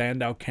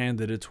standout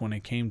candidates when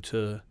it came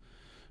to,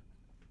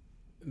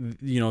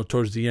 you know,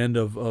 towards the end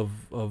of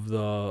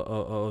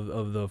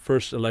the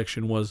first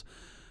election was,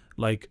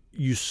 like,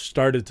 you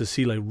started to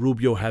see, like,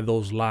 Rubio had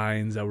those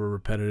lines that were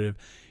repetitive.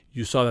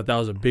 You saw that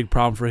was a big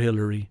problem for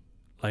Hillary.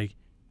 Like,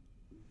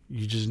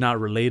 you're just not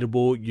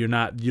relatable. You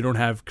don't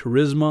have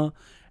charisma,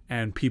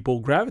 and people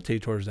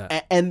gravitate towards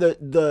that. And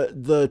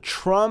the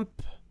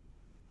Trump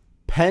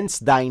Pence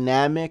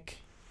dynamic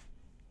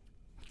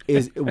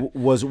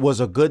was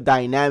a good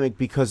dynamic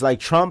because, like,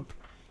 Trump,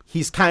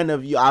 he's kind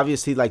of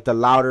obviously like the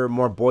louder,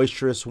 more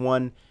boisterous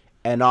one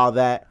and all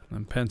that.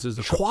 And Pence is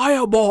the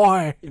quiet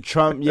boy.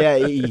 Trump, yeah,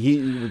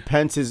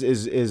 Pence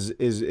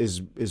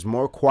is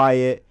more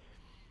quiet,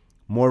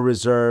 more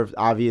reserved,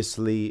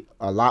 obviously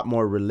a lot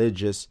more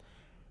religious.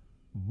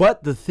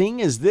 But the thing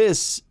is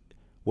this,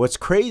 what's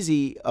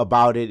crazy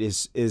about it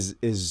is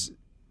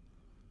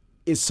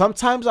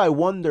sometimes I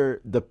wonder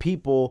the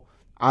people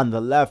on the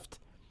left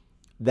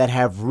that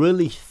have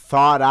really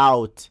thought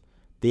out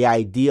the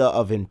idea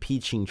of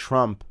impeaching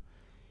Trump.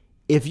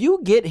 If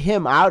you get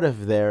him out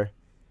of there,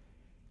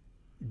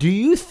 do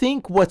you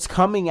think what's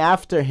coming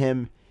after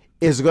him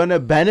is going to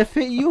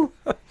benefit you?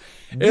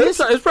 It's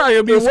probably going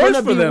to be worse for them.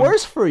 It's going to be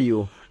worse for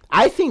you.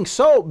 I think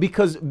so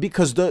because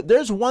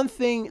there's one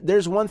thing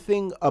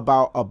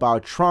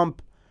about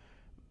Trump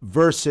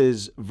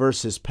versus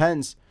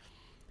Pence.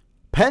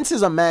 Pence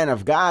is a man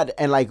of God,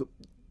 and like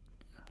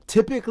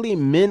typically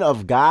men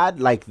of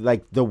God, like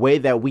the way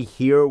that we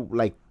hear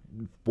like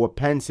what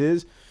Pence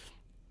is,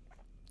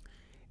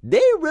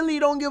 they really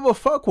don't give a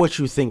fuck what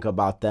you think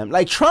about them.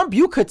 Like Trump,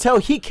 you could tell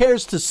he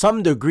cares to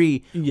some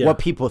degree what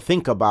people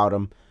think about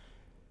him.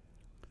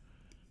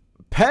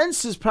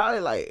 Pence is probably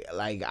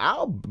like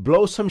I'll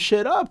blow some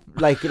shit up,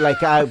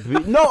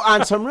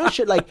 on some real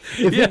shit. Like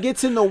if it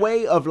gets in the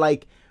way of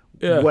like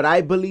what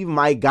I believe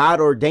my God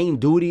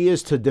ordained duty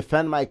is to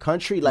defend my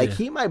country, like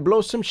he might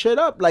blow some shit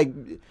up, like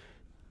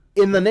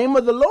in the name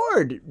of the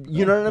Lord.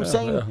 You know what I'm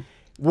saying? Yeah.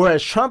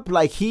 Whereas Trump,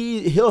 like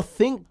he'll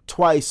think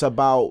twice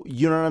about,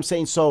 you know what I'm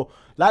saying. So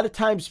a lot of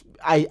times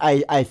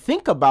I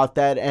think about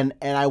that and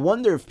I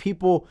wonder if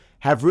people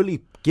have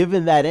really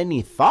given that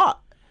any thought.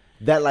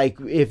 That, like,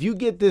 if you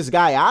get this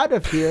guy out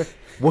of here,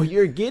 what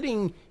you're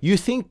getting, you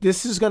think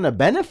this is going to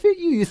benefit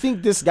you? You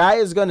think this guy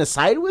is going to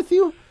side with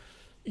you?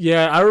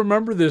 Yeah, I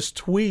remember this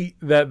tweet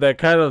that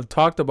kind of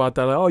talked about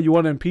that. Like, oh, you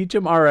want to impeach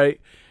him? All right,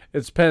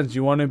 it's Pence.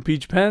 You want to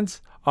impeach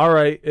Pence? All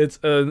right.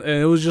 And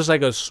it was just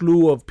like a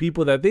slew of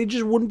people that they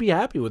just wouldn't be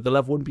happy with. The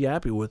left wouldn't be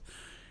happy with.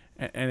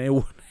 And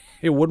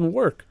it wouldn't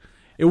work.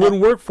 It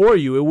wouldn't work for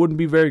you. It wouldn't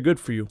be very good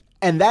for you.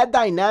 And that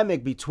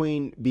dynamic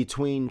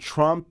between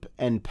Trump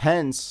and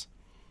Pence,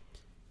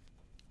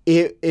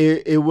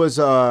 It was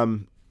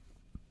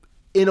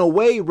in a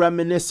way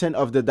reminiscent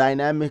of the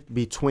dynamic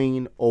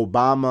between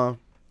Obama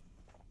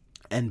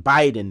and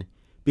Biden,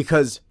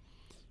 because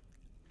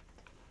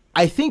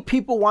I think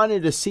people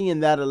wanted to see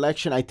in that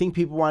election, I think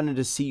people wanted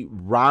to see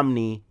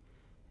Romney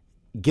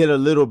get a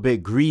little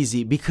bit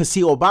greasy because,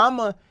 see,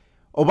 Obama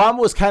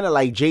was kind of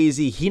like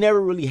Jay-Z. He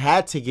never really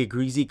had to get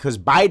greasy because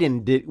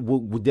Biden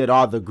did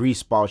all the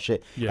greaseball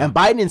shit. Yeah. And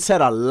Biden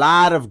said a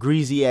lot of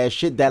greasy ass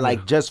shit that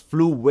like just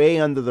flew way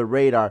under the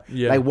radar.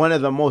 Yeah. Like one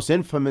of the most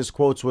infamous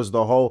quotes was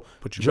the whole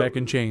 "put you back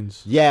in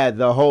chains." Yeah,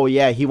 the whole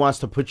Romney wants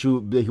to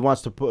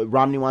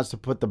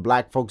put the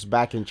black folks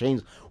back in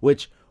chains.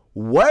 Which,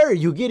 where are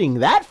you getting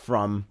that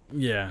from?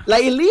 Yeah.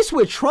 Like at least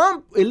with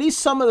Trump, at least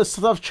some of the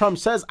stuff Trump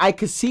says, I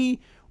could see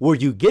where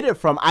you get it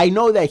from. I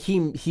know that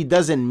he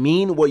doesn't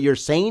mean what you're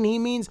saying he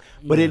means,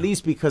 but at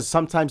least because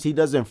sometimes he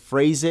doesn't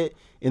phrase it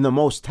in the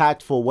most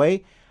tactful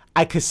way,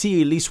 I could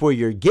see at least where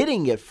you're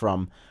getting it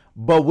from.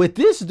 But with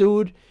this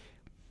dude,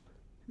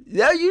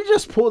 yeah, you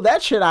just pulled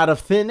that shit out of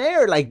thin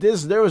air. Like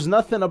this, there was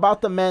nothing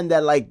about the man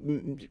that like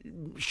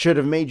should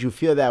have made you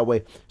feel that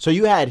way. So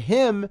you had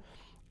him,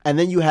 and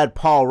then you had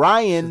Paul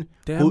Ryan.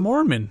 Damn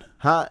Mormon.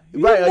 Huh?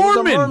 Right, he's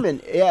a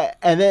Mormon. Yeah,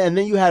 and then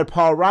you had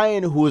Paul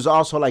Ryan, who was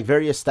also like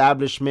very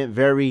establishment,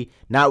 very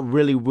not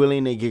really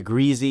willing to get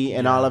greasy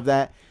and all of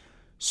that.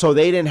 So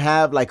they didn't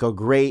have like a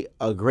great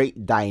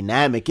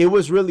dynamic. It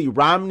was really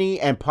Romney,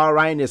 and Paul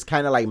Ryan is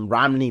kind of like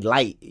Romney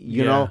light,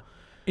 you know?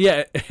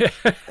 Yeah.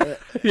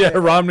 Yeah,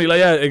 Romney, like,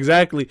 yeah,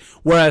 exactly.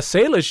 Whereas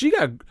Sarah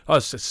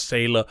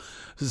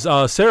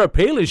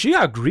Palin, she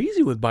got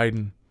greasy with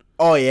Biden.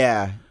 Oh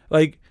yeah.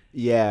 Like,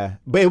 yeah,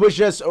 but it was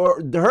just,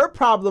 or her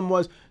problem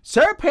was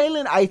Sarah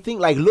Palin, I think,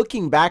 like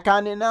looking back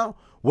on it now,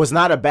 was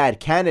not a bad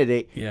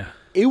candidate. Yeah.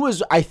 It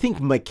was, I think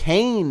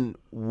McCain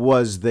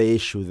was the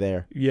issue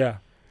there. Yeah.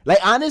 Like,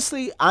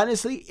 honestly,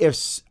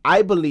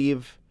 I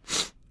believe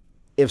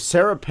if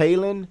Sarah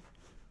Palin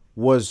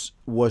was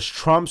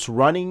Trump's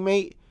running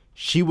mate,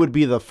 she would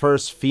be the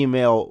first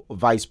female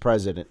vice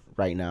president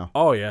right now.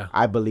 Oh, yeah.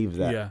 I believe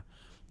that. Yeah.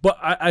 But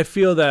I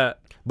feel that.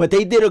 But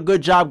they did a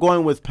good job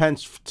going with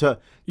Pence to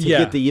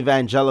get the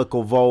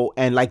evangelical vote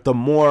and like the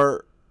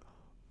more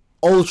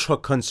ultra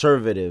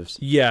conservatives.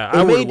 Yeah,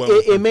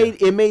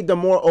 it made the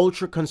more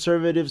ultra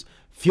conservatives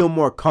feel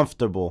more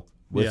comfortable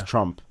with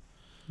Trump.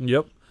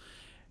 Yep.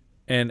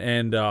 And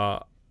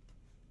it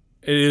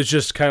is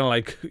just kind of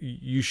like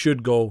you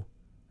should go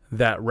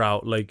that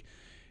route, like,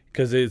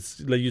 because it's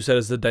like you said,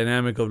 it's the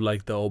dynamic of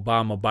like the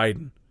Obama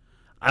Biden.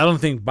 I don't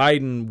think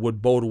Biden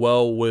would bode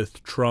well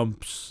with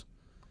Trump's.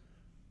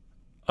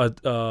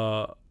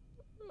 I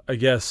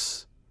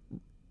guess.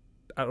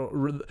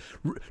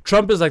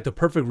 Trump is like the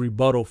perfect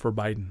rebuttal for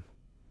Biden.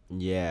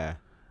 Yeah,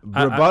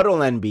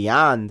 rebuttal and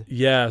beyond.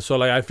 Yeah, so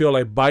like I feel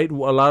like Biden,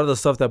 a lot of the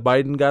stuff that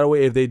Biden got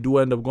away, if they do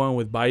end up going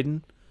with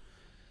Biden,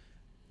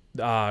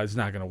 it's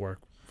not gonna work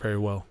very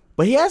well.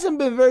 But he hasn't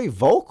been very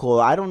vocal.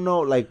 I don't know,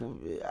 like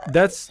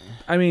that's.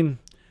 I mean,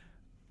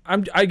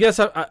 I guess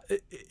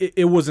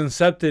it was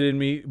incepted in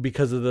me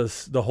because of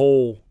the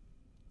whole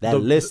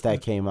list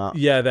that came out.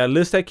 Yeah, that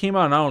list that came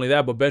out. Not only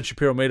that, but Ben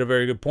Shapiro made a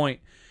very good point.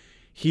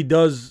 He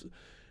does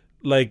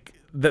like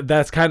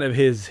that's kind of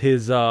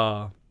his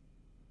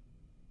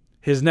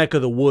neck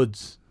of the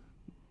woods,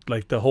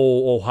 like the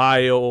whole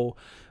Ohio.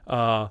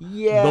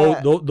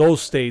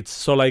 Those states.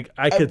 So like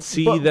I could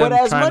see them. But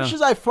as much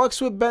as I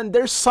fucks with Ben,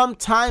 there's some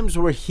times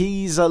where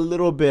he's a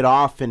little bit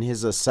off in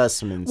his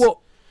assessments.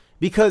 Well,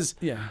 because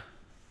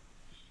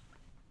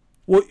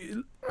well,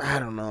 I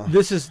don't know.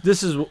 This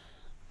is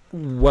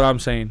what I'm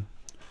saying.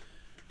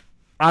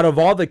 Out of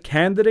all the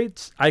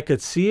candidates, I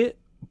could see it,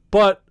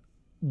 but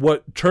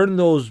what turned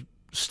those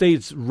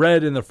states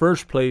red in the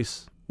first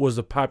place was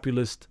the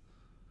populist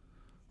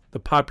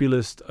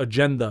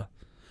agenda,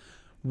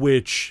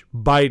 which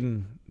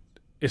Biden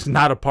is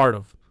not a part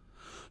of.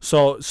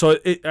 So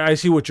I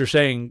see what you're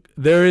saying.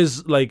 There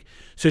is like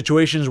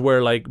situations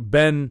where like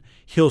Ben,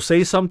 he'll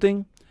say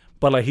something,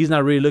 but like he's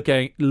not really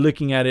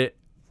looking at it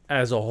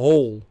as a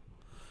whole,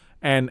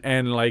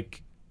 and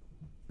like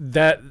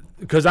that,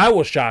 because I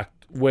was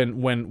shocked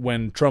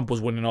when Trump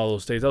was winning all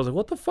those states. I was like,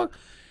 what the fuck?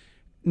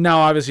 Now,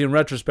 obviously, in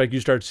retrospect, you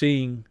start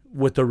seeing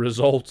with the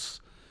results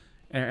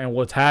and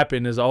what's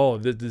happened is,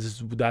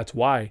 that's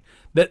why.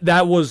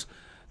 That was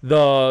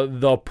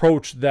the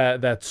approach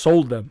that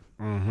sold them.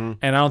 Mm-hmm.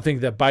 And I don't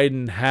think that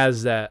Biden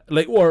has that.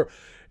 Like, or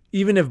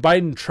even if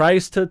Biden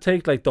tries to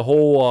take like the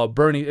whole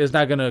Bernie, it's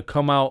not gonna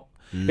come out.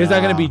 Nah, it's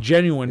not gonna be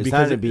genuine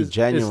because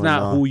it's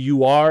not who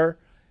you are.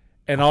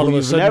 And all of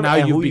a sudden now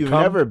you've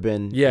become. Never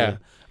been. Yeah.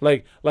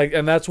 Like,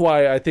 and that's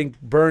why I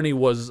think Bernie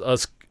was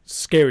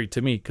scary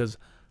to me, because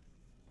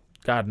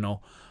God no,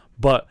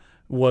 but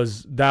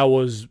that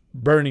was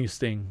Bernie's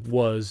thing,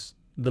 was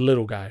the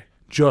little guy,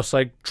 just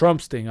like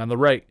Trump's thing on the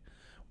right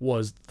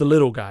was the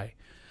little guy.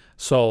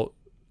 So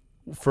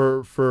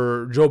for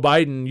Joe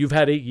Biden, you've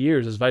had 8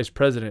 years as vice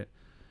president.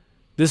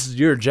 This is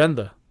your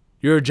agenda.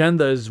 Your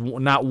agenda is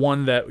not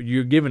one that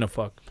you're giving a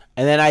fuck.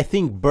 And then I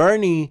think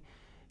Bernie,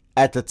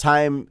 at the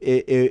time,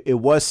 it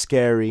was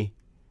scary.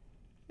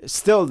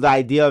 Still, the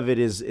idea of it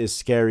is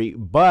scary,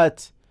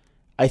 but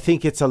I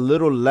think it's a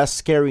little less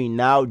scary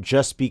now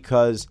just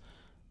because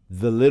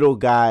the little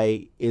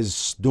guy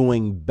is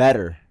doing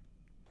better.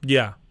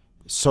 Yeah.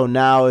 So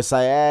now it's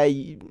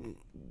like,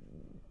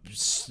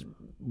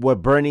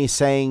 what Bernie's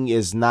saying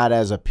is not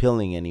as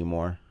appealing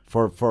anymore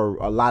for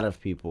a lot of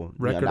people.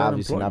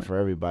 Obviously not for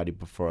everybody,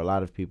 but for a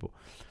lot of people.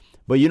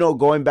 But,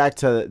 going back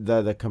to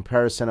the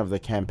comparison of the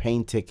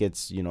campaign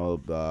tickets,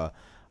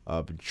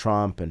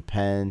 Trump and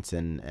Pence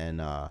and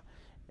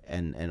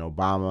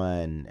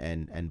Obama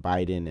and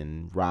Biden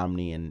and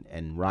Romney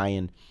and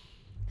Ryan,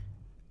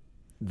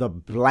 the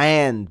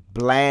bland,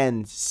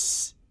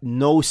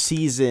 no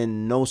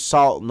season, no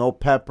salt, no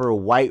pepper,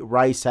 white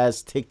rice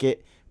ass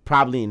ticket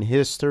probably in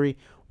history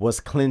was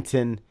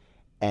Clinton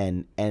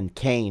and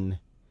Kane.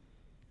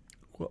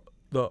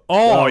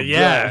 Hillary,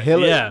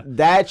 yeah.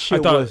 That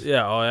shit was.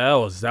 Yeah, that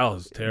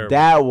was terrible.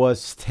 That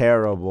was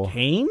terrible.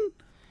 Kane?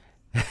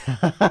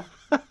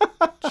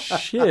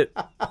 Shit.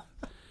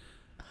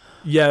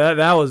 Yeah,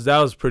 that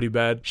was pretty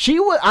bad. She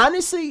was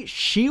honestly,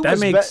 she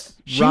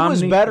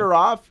was better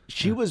off.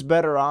 She was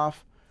better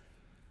off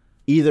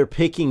either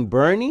picking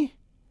Bernie.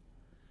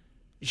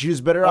 She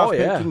was better off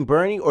picking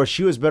Bernie, or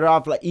she was better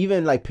off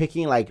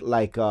picking like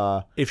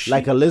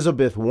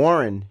Elizabeth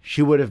Warren.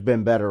 She would have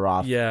been better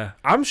off. Yeah,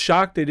 I'm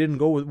shocked they didn't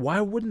go with. Why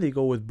wouldn't they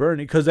go with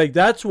Bernie? Because like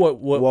that's what.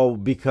 Well,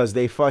 because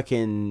they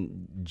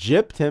fucking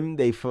gypped him.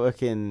 They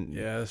fucking.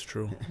 Yeah, that's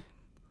true.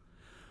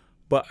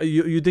 But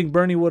you think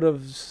Bernie would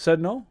have said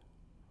no?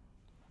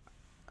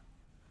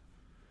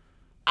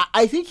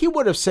 I think he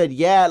would have said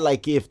yeah,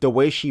 like if the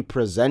way she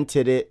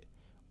presented it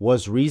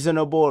was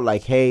reasonable,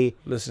 like, hey,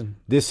 listen,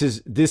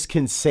 this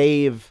can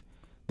save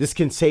this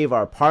can save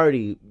our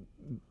party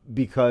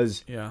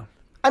because, Yeah.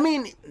 I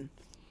mean,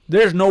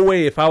 There's no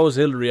way if I was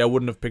Hillary, I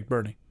wouldn't have picked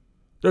Bernie.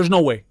 There's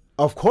no way.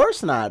 of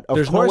course not. Of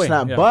There's no course way,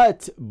 not. yeah.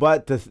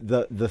 But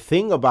the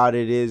thing about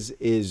it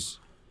is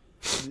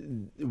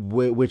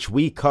which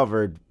we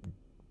covered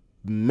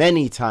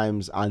many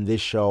times on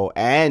this show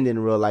and in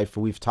real life,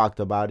 we've talked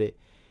about it.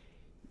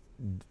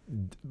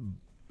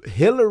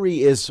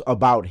 Hillary is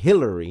about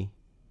Hillary.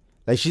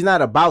 Like, she's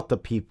not about the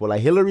people.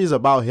 Like, Hillary is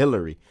about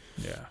Hillary.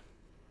 Yeah.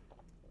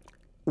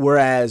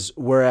 Whereas,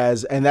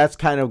 and that's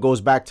kind of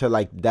goes back to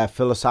like that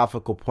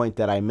philosophical point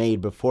that I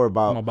made before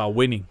About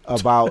winning.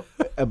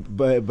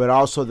 but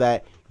also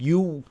that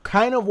you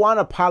kind of want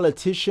a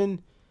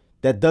politician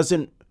that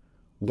doesn't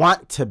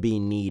want to be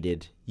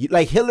needed.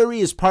 Like,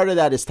 Hillary is part of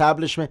that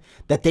establishment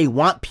that they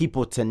want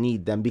people to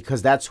need them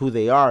because that's who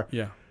they are.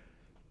 Yeah.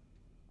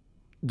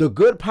 The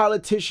good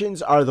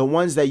politicians are the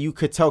ones that you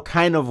could tell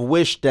kind of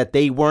wish that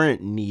they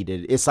weren't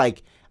needed. It's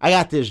like, I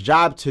got this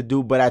job to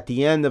do, but at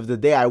the end of the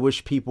day, I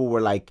wish people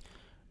were like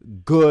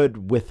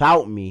good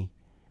without me.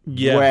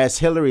 Yeah. Whereas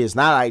Hillary is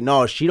not like,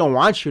 no, she don't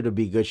want you to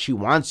be good. She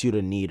wants you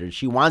to need her.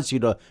 She wants you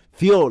to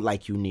feel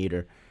like you need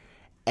her.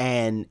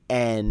 And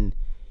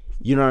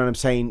you know what I'm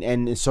saying?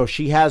 And so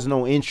she has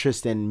no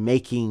interest in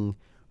making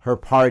her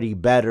party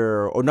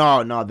better. Or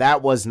no,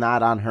 that was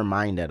not on her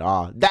mind at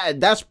all.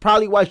 That's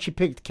probably why she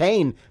picked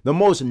Kane, the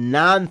most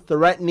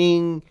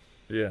non-threatening.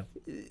 Yeah.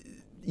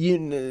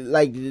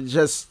 Like,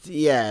 just,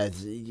 yeah,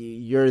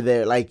 you're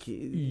there. Like,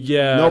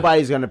 Yeah.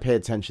 nobody's gonna pay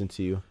attention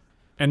to you.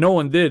 And no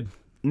one did.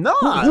 No,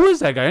 Who is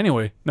that guy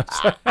anyway? No,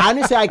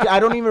 honestly, I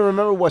don't even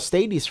remember what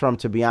state he's from,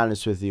 to be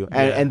honest with you.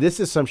 And this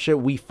is some shit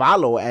we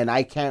follow, and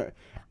I can't.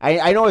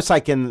 I know it's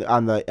like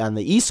on the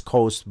East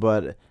Coast,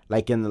 but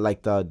like in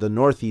the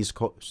Northeast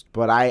Coast.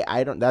 But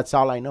I don't. That's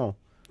all I know.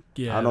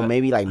 Yeah. I don't know,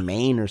 maybe like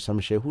Maine or some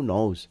shit. Who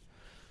knows?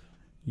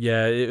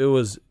 Yeah, it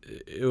was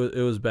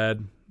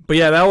bad. But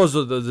yeah, that was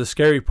the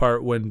scary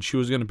part when she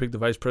was gonna pick the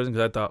vice president,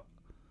 because I thought,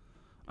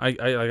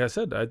 like I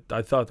said,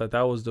 I thought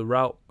that was the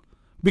route,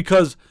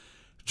 because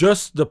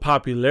just the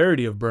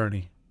popularity of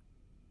Bernie,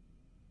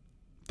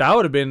 that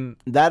would have been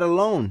That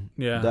alone.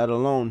 Yeah. That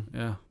alone.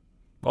 Yeah.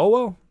 Oh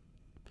well.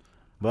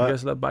 But I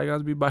guess let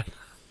bygones be bygones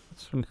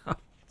for now.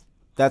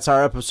 that's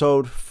our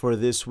episode for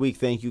this week.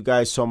 Thank you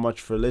guys so much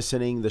for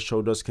listening. The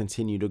show does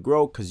continue to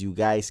grow because you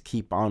guys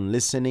keep on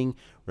listening.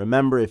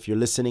 Remember, if you're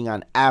listening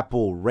on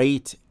Apple,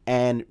 rate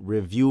and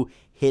review.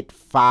 Hit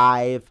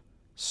 5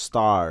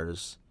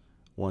 stars.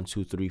 1,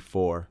 2, 3,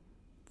 4,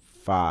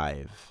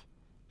 5.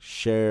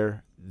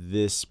 Share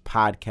this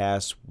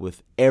podcast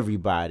with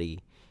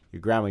everybody.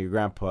 Your grandma, your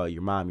grandpa,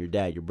 your mom, your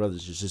dad, your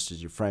brothers, your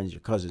sisters, your friends,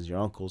 your cousins, your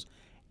uncles.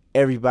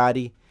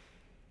 Everybody.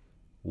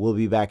 We'll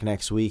be back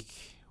next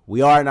week.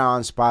 We are now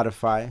on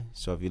Spotify.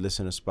 So if you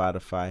listen to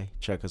Spotify,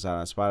 check us out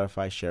on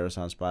Spotify. Share us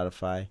on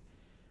Spotify.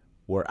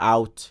 We're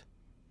out.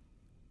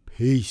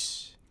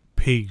 Peace.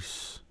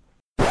 Peace.